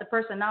and cut the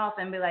person off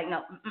and be like,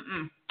 no,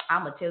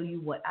 I'm going to tell you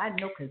what I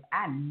know because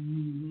I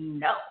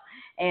know.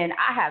 And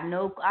I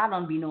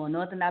don't be knowing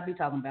nothing I be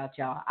talking about,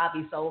 y'all. I'll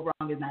be so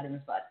wrong, it's not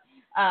even funny.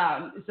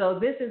 So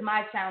this is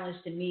my challenge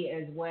to me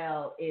as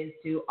well, is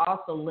to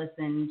also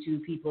listen to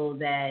people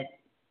that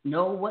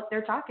know what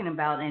they're talking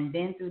about and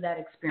been through that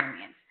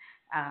experience.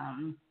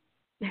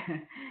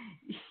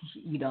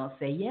 You don't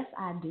say, yes,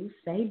 I do.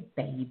 Say,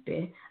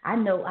 baby, I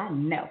know I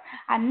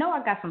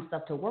got some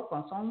stuff to work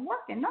on, so I'm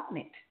working on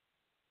it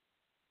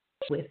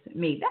with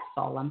me. That's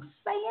all I'm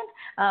saying.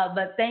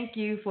 But thank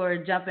you for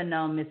jumping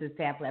on, Mrs.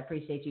 Tamplin. I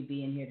appreciate you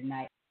being here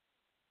tonight.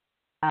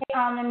 Hey,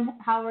 Almond,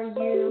 how are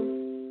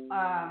you?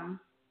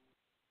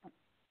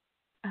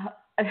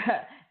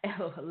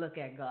 Look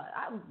at God.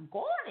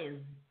 God is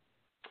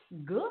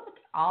good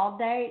all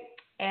day,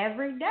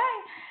 every day.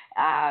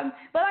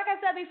 But like I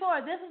said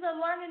before, this is a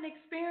learning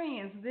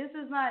experience. This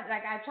is not,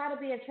 like, I try to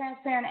be as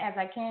transparent as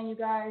I can, you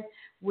guys,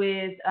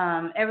 with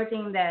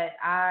everything that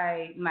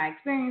my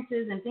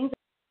experiences and things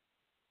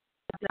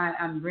that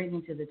I'm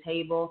bringing to the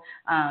table.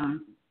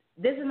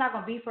 This is not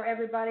going to be for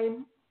everybody.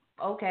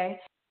 Okay.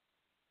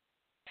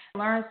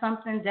 Learn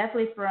something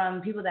definitely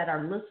from people that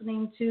are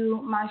listening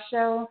to my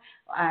show.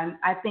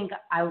 I think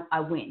I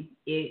win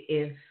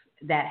if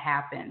that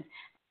happens.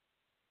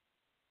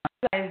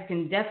 You guys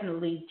can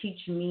definitely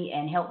teach me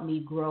and help me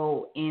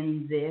grow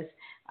in this.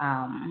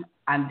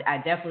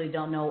 I definitely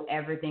don't know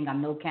everything.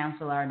 I'm no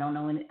counselor. I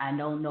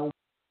don't know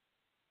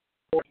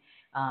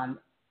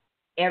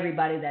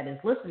everybody that is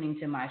listening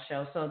to my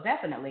show. So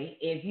definitely,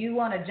 if you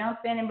want to jump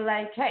in and be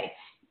like, hey,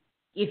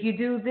 if you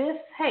do this,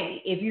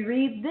 hey, if you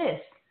read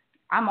this,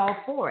 I'm all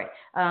for it.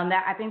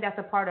 I think that's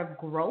a part of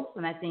growth,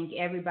 and I think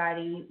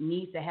everybody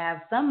needs to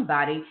have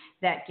somebody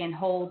that can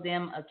hold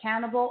them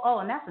accountable. Oh,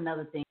 and that's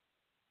another thing.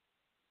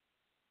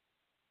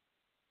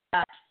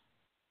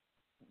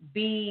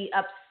 Be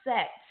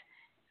upset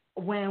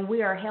when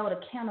we are held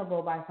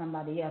accountable by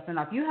somebody else. And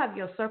if you have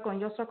your circle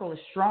and your circle is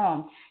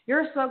strong,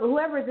 your circle,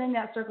 whoever's in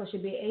that circle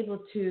should be able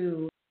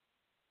to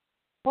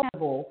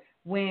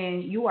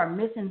when you are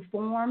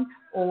misinformed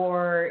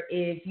or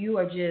if you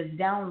are just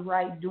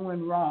downright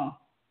doing wrong.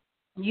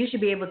 You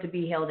should be able to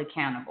be held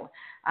accountable.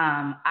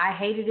 I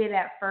hated it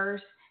at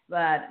first,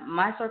 but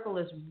my circle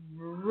is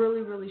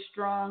really, really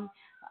strong.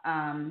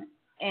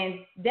 And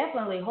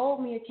definitely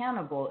hold me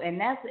accountable. And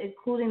that's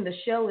including the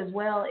show as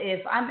well.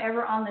 If I'm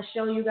ever on the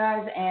show, you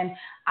guys, and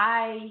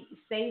I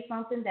say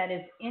something that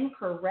is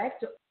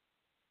incorrect,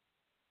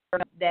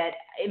 that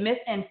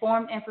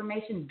misinformed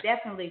information,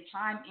 definitely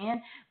chime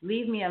in,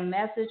 leave me a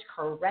message,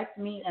 correct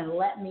me, and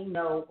let me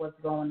know what's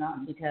going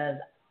on, because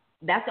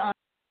that's on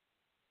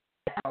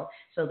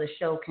so the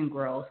show can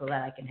grow so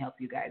that I can help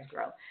you guys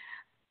grow.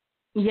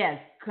 Yes,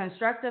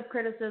 constructive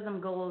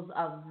criticism goes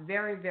a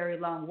very, very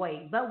long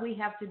way, but we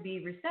have to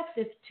be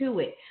receptive to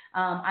it.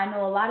 I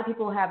know a lot of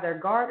people have their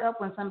guard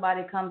up when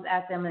somebody comes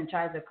at them and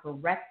tries to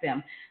correct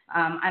them.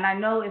 And I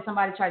know if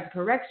somebody tries to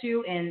correct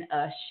you in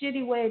a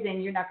shitty way, then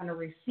you're not going to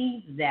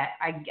receive that.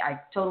 I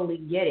totally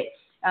get it.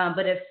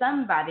 But if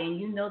somebody, and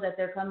you know that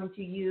they're coming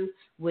to you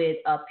with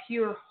a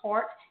pure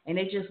heart and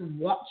they just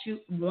want to,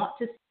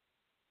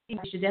 you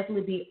should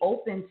definitely be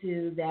open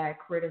to that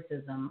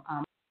criticism.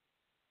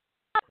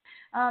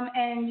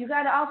 And you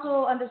got to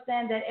also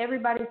understand that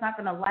everybody's not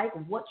going to like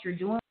what you're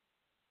doing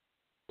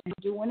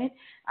it,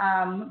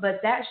 but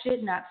that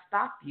should not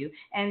stop you.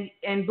 And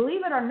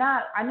believe it or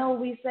not, I know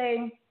we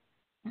stay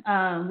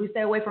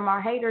away from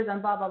our haters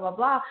and blah blah blah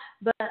blah,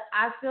 but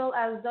I feel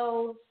as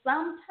though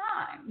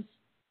sometimes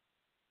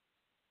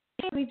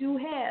we do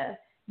have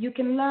you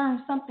can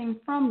learn something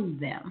from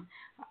them.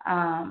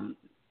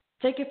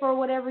 Take it for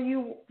whatever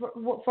you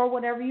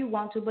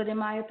want to, but in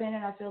my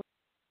opinion, I feel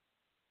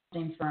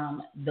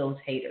from those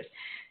haters.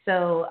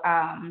 So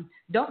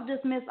don't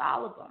dismiss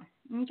all of them.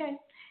 Okay.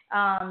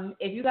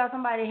 If you got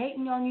somebody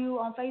hating on you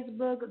on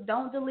Facebook,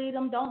 don't delete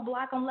them, don't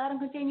block them, let them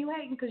continue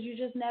hating, because you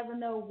just never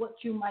know what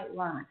you might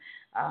learn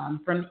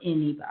from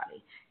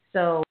anybody.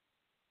 So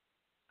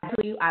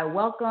I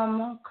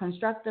welcome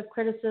constructive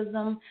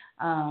criticism.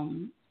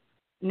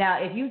 Now,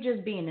 if you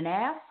just being an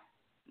ass,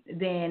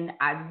 then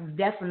I'm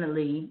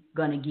definitely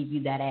going to give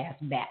you that ass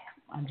back.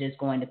 I'm just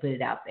going to put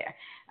it out there.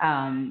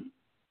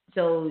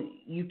 So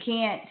you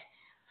can't,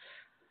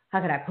 how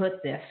could I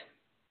put this?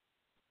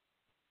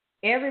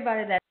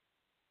 Everybody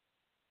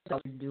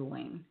that's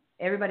doing,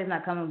 everybody's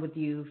not coming with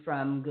you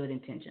from good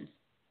intentions.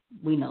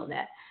 We know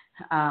that.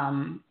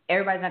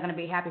 Everybody's not going to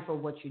be happy for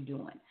what you're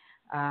doing.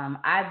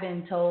 I've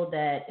been told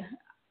that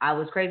I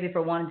was crazy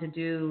for wanting to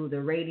do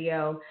the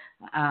radio,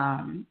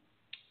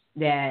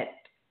 that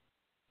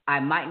I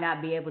might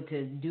not be able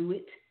to do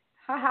it.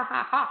 Ha ha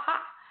ha ha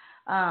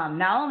ha.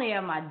 Not only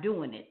am I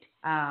doing it,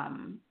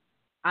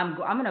 I'm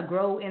going to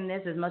grow in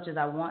this as much as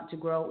I want to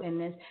grow in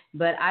this,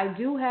 but I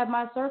do have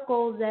my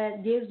circle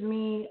that gives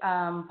me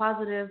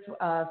positive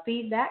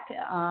feedback.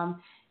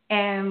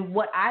 And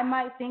what I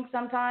might think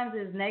sometimes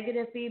is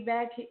negative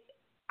feedback,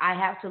 I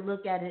have to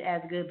look at it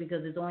as good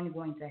because it's only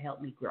going to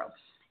help me grow.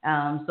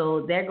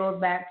 So there goes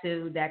back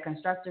to that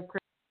constructive criticism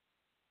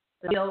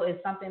is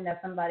something that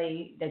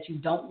somebody that you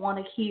don't want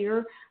to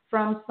hear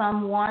from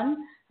someone.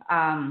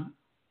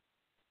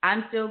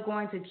 I'm still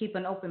going to keep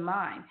an open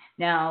mind.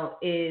 Now,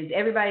 is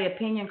everybody's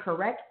opinion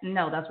correct?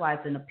 No, that's why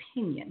it's an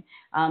opinion.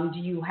 Do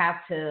you have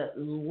to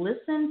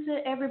listen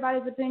to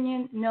everybody's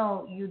opinion?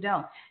 No, you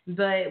don't.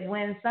 But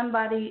when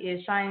somebody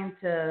is trying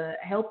to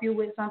help you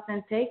with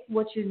something, take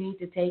what you need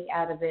to take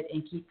out of it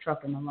and keep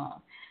trucking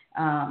along.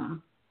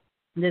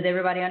 Does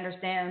everybody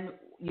understand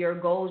your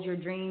goals, your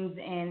dreams,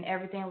 and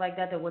everything like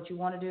that what you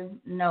want to do?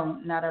 No,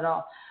 not at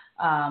all.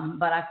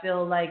 But I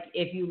feel like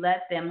if you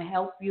let them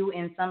help you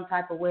in some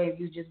type of way, if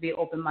you just be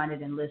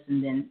open-minded and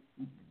listen, then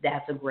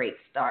that's a great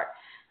start.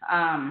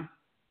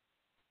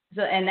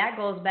 So, and that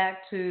goes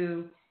back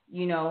to,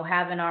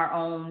 having our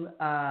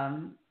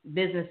own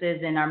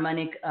businesses and our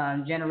money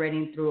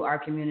generating through our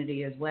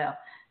community as well.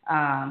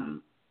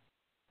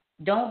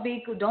 Don't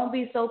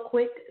be so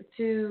quick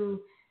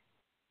to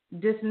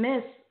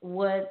dismiss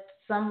what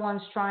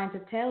someone's trying to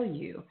tell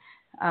you.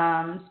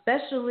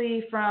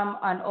 Especially from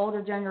an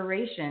older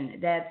generation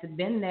that's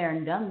been there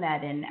and done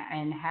that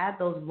and had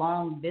those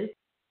long business.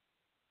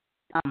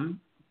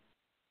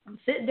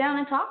 Sit down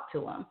and talk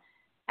to them.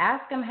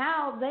 Ask them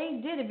how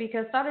they did it,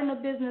 because starting a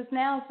business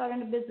now,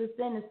 starting a business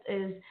then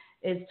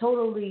is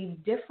totally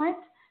different.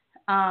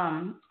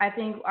 I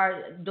think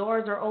our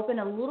doors are open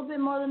a little bit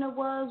more than it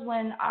was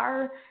when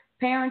our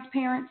parents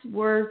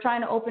were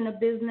trying to open a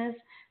business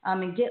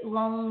and get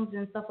loans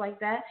and stuff like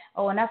that.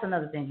 Oh, and that's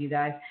another thing, you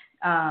guys.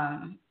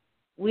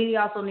 We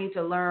also need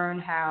to learn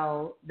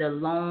how the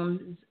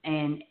loans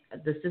and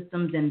the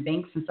systems and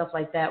banks and stuff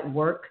like that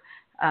work.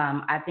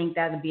 I think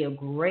that would be a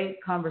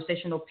great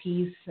conversational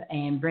piece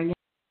and bring it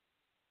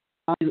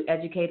on to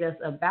educate us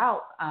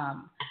about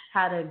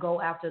how to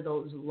go after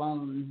those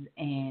loans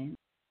and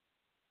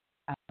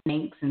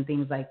banks and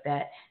things like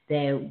that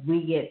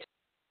we get.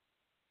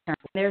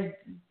 There's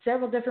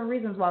several different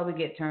reasons why we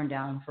get turned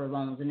down for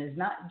loans, and it's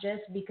not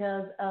just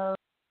because of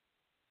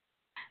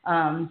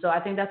so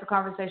I think that's a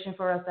conversation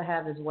for us to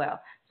have as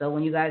well. So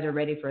when you guys are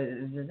ready for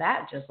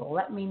that, just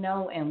let me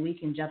know and we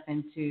can jump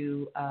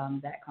into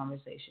that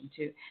conversation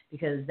too,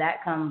 because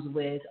that comes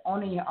with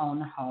owning your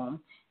own home.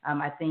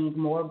 I think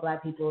more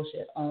Black people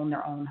should own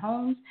their own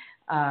homes,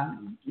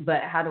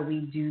 but how do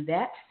we do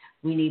that?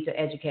 We need to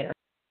educate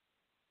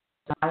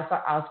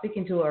ourselves. I was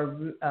speaking to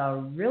a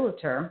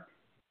realtor,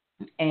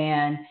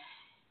 and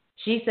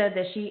she said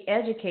that she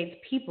educates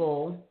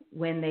people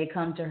when they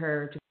come to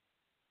her.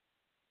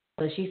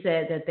 So she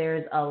said that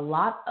there's a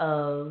lot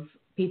of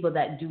people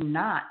that do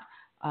not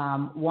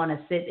want to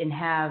sit and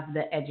have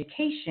the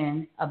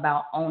education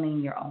about owning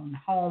your own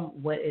home,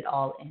 what it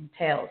all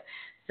entails.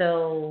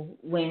 So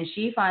when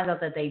she finds out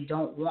that they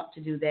don't want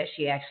to do that,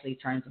 she actually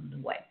turns them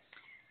away.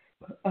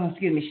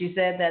 Excuse me. She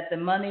said that the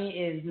money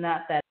is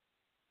not that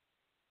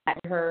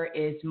to her.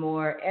 It's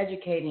more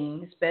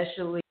educating,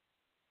 especially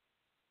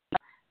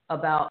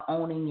about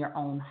owning your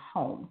own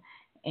home.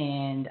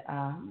 And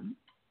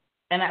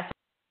I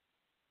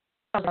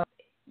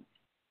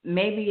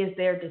maybe it's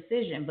their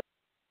decision, but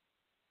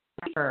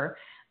for her,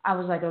 I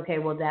was like, okay,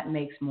 well, that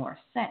makes more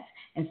sense.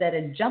 Instead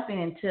of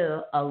jumping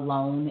into a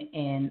loan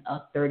in a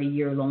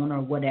 30-year loan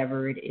or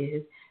whatever it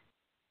is,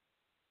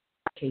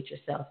 educate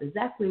yourself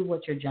exactly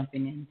what you're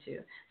jumping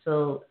into.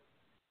 So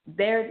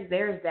there's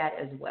that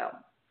as well.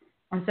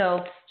 And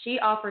so she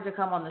offered to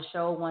come on the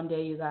show one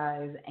day, you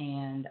guys,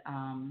 and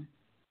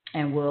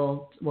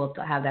we'll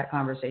have that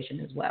conversation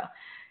as well.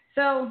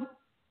 So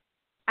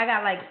I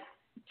got like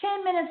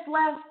 10 minutes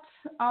left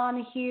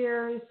on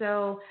here,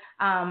 so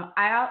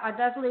I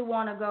definitely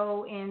want to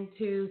go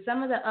into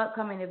some of the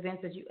upcoming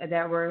events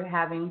that we're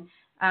having.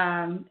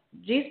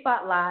 G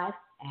Spot Live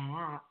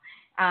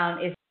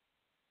is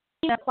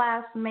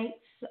Classmates.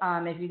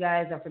 If you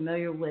guys are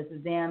familiar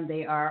with them,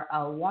 they are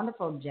a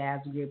wonderful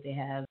jazz group. They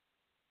have,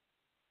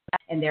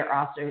 and they're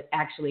also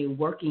actually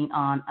working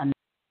on a.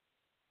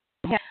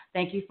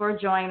 Thank you for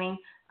joining.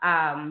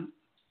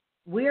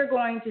 We're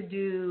going to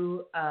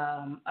do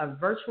a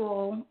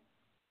virtual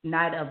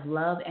night of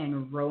love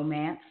and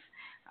romance,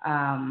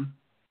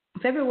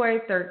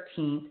 February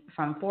 13th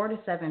from 4 to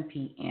 7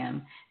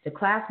 p.m. The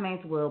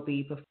Classmates will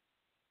be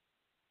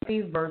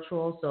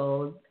virtual,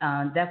 so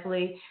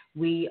definitely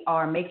we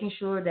are making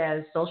sure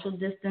that social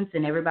distance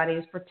and everybody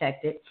is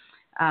protected.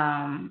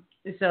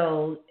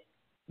 So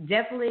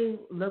definitely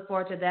look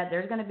forward to that.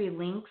 There's going to be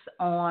links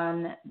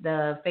on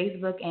the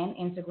Facebook and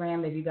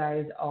Instagram if you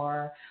guys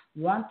are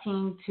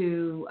wanting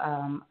to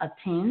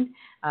attend.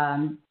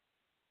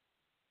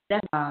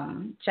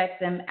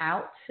 Check them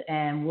out,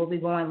 and we'll be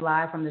going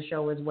live from the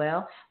show as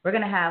well. We're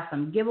going to have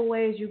some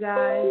giveaways, you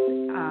guys.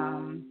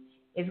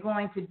 It's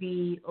going to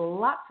be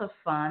lots of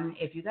fun.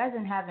 If you guys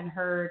haven't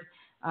heard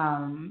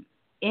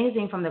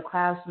anything from the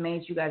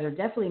Classmates, you guys are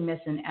definitely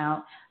missing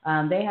out.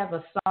 They have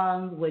a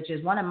song which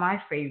is one of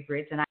my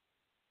favorites, and I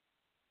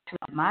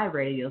on my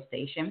radio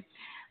station.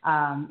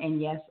 And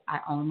yes,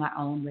 I own my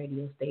own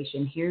radio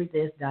station,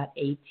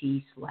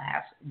 hearthis.at/G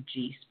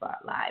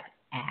Spotlight.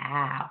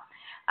 Ow.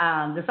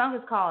 The song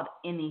is called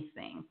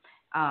Anything.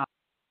 I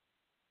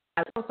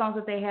love songs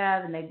that they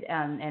have and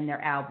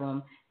their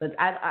album, but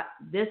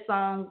this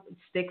song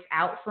sticks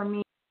out for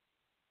me.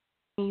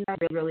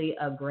 Really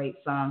a great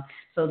song.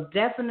 So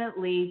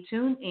definitely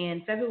tune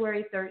in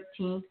February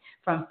 13th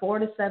from 4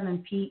 to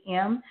 7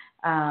 p.m.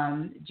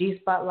 G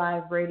Spot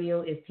Live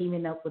Radio is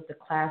teaming up with the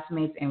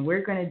Classmates, and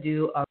we're going to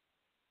do a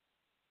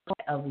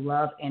of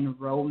love and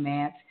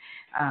romance.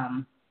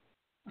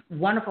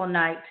 Wonderful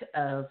night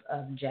of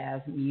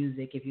jazz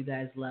music if you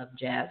guys love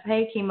jazz.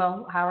 Hey,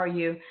 Chemo, how are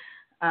you?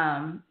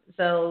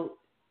 So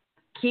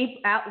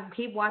keep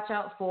watch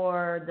out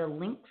for the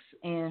links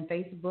in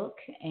Facebook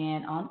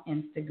and on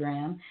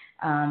Instagram.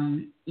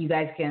 You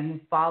guys can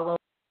follow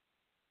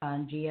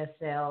on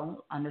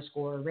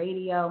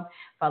GSL_radio.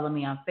 Follow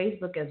me on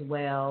Facebook as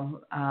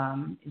well,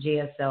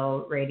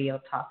 GSL Radio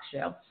Talk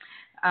Show.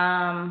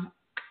 Let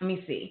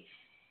me see.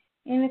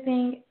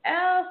 Anything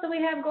else that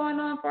we have going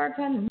on for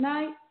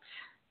tonight?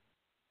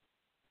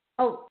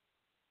 Oh,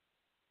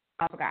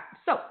 I forgot.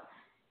 So,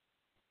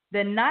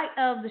 the night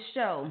of the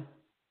show.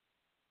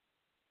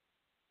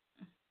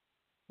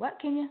 What,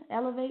 can you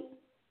elevate?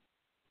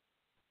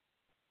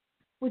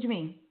 What you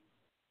mean?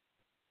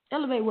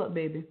 Elevate what,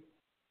 baby?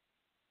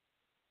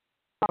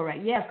 All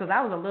right, yes, because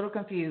I was a little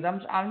confused.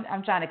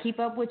 I'm trying to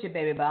keep up with you,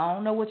 baby, but I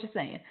don't know what you're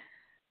saying.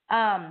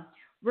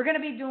 We're gonna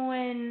be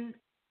doing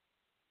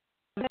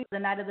the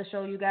night of the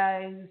show, you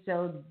guys.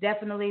 So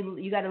definitely,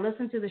 you got to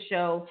listen to the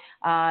show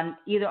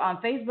either on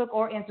Facebook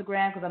or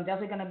Instagram, because I'm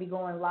definitely going to be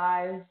going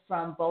live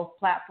from both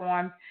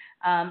platforms.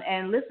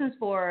 And listen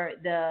for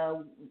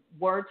the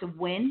word to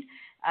win.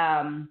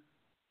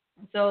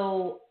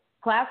 So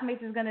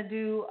Classmates is going to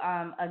do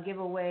a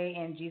giveaway,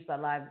 and G Spot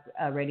Live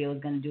Radio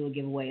is going to do a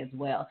giveaway as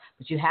well.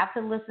 But you have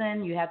to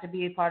listen. You have to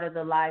be a part of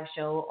the live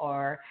show,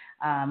 or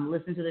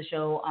listen to the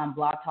show on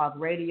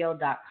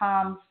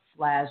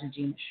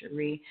blogtalkradio.com/Regina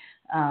Cherie.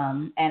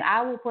 And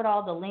I will put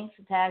all the links,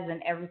 tags,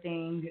 and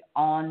everything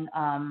on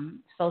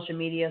social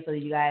media so that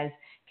you guys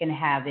can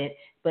have it.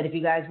 But if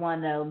you guys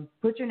want to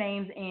put your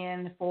names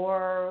in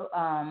for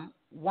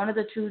one of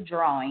the two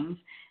drawings,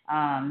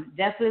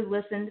 definitely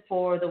listen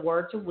for the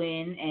word to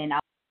win. And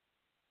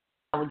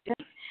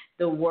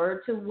the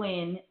word to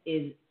win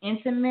is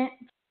intimate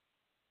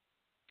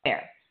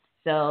fair.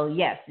 So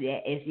yes,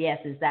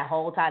 it's that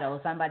whole title.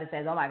 Somebody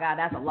says, "Oh my God,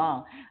 that's a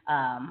long."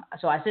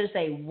 So I should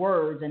say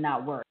words and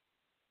not words.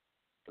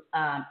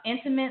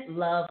 Intimate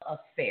love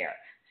affair.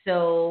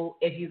 So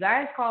if you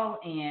guys call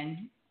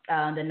in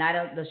the night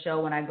of the show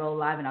when I go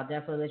live, and I'll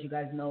definitely let you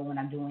guys know when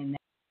I'm doing that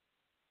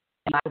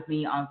with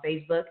me on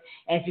Facebook.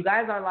 And if you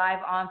guys are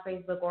live on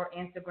Facebook or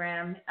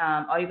Instagram,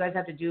 all you guys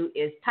have to do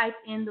is type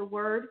in the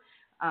word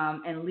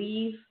and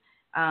leave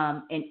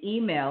an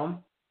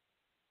email.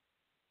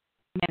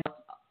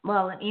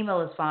 Well, an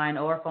email is fine,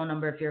 or a phone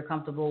number if you're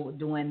comfortable with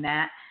doing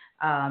that.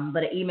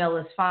 But an email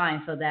is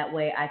fine, so that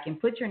way I can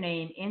put your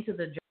name into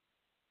the.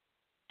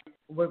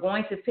 We're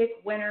going to pick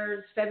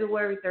winners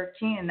February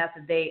 13th, and that's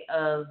the date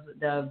of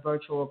the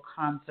virtual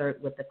concert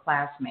with the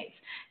classmates.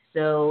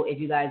 So if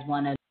you guys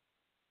want to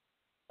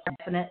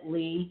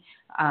definitely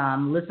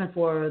listen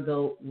for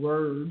the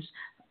words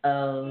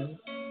of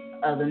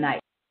the night.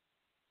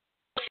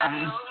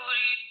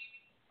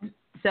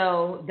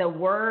 So the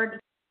word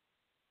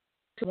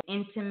to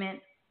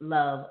intimate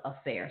love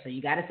affair. So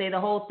you got to say the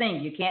whole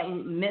thing. You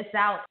can't miss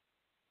out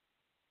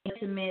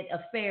intimate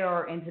affair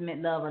or intimate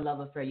love or love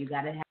affair. You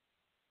got to have.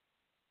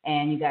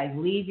 And you guys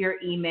leave your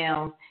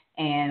emails,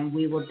 and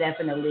we will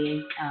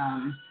definitely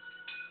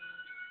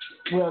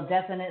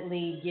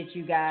get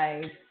you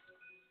guys.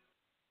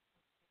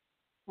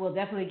 We'll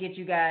definitely get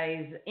you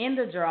guys in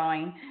the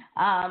drawing.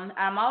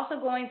 I'm also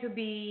going to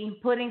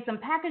be putting some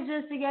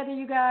packages together,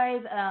 you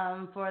guys,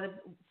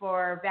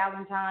 for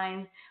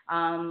Valentine's.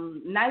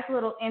 Nice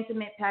little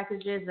intimate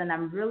packages, and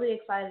I'm really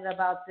excited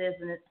about this.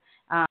 And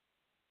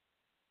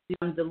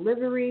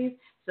deliveries,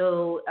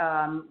 so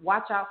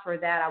watch out for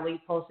that. I will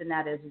be posting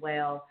that as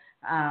well.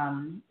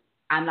 I'm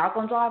not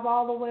going to drive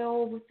all the way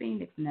over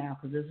Phoenix now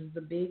because this is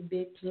a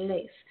big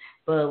place.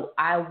 But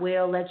I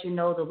will let you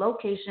know the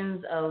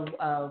locations of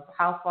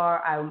how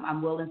far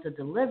I'm willing to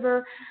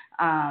deliver.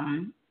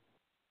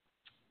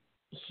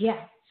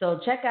 Yeah, so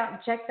check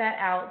that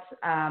out.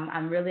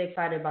 I'm really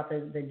excited about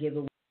the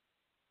giveaway.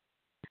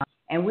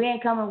 And we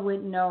ain't coming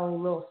with no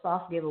little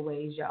soft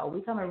giveaways, y'all.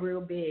 We coming real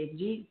big.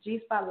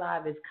 G-Spot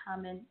Live is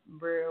coming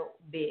real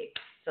big.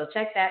 So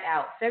check that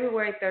out.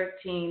 February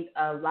 13th,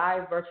 a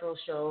live virtual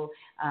show.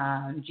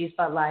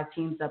 G-Spot Live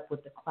teams up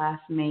with the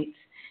classmates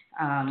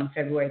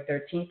February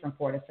 13th from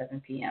 4 to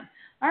 7 p.m.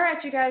 All right,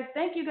 you guys.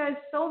 Thank you guys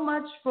so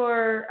much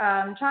for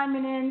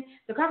chiming in.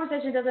 The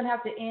conversation doesn't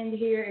have to end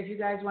here. If you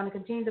guys want to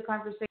continue the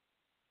conversation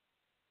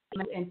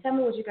and tell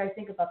me what you guys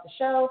think about the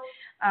show.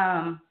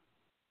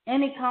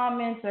 Any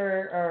comments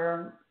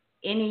or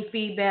any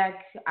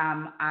feedback,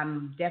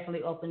 I'm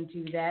definitely open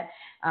to that.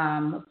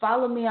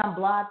 Follow me on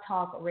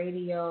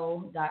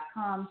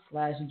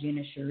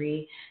blogtalkradio.com/Gina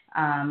Cherie.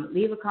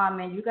 Leave a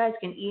comment. You guys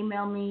can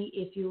email me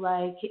if you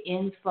like,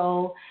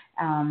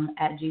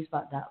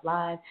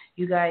 info@gspot.live.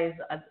 You guys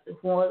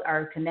who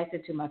are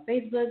connected to my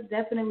Facebook,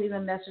 definitely leave a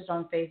message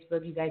on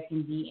Facebook. You guys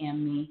can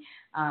DM me.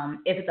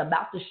 If it's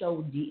about the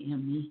show,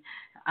 DM me.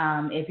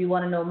 If you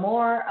want to know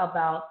more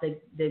about the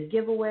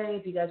giveaway,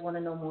 if you guys want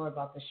to know more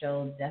about the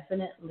show,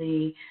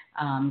 definitely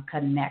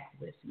connect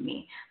with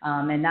me.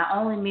 And not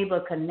only me,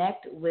 but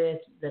connect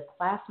with the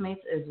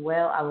classmates as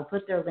well. I will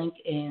put their link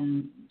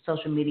in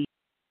social media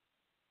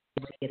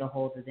to get a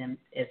hold of them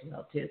as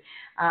well, too.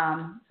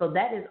 So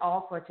that is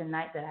all for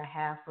tonight that I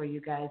have for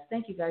you guys.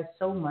 Thank you guys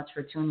so much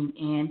for tuning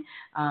in.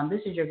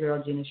 This is your girl,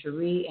 Gina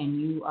Cherie,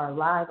 and you are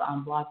live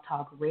on Blog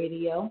Talk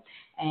Radio.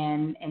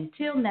 And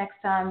until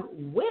next time,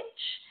 which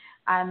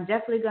I'm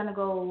definitely going to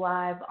go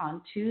live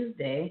on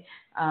Tuesday.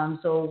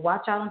 So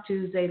watch out on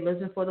Tuesday.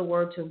 Listen for the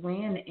word to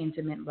win,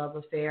 Intimate Love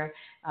Affair,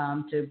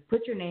 to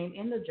put your name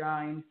in the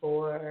drawing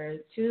for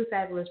 2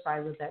 fabulous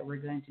prizes that we're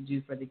going to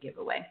do for the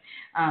giveaway.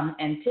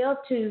 Until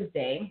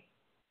Tuesday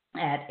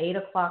at 8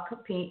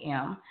 o'clock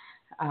p.m.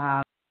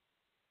 Guys,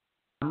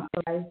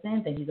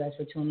 then, thank you guys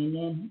for tuning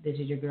in. This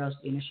is your girl,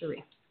 Gina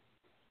Cherie.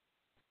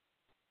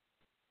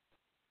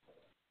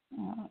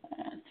 All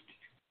right.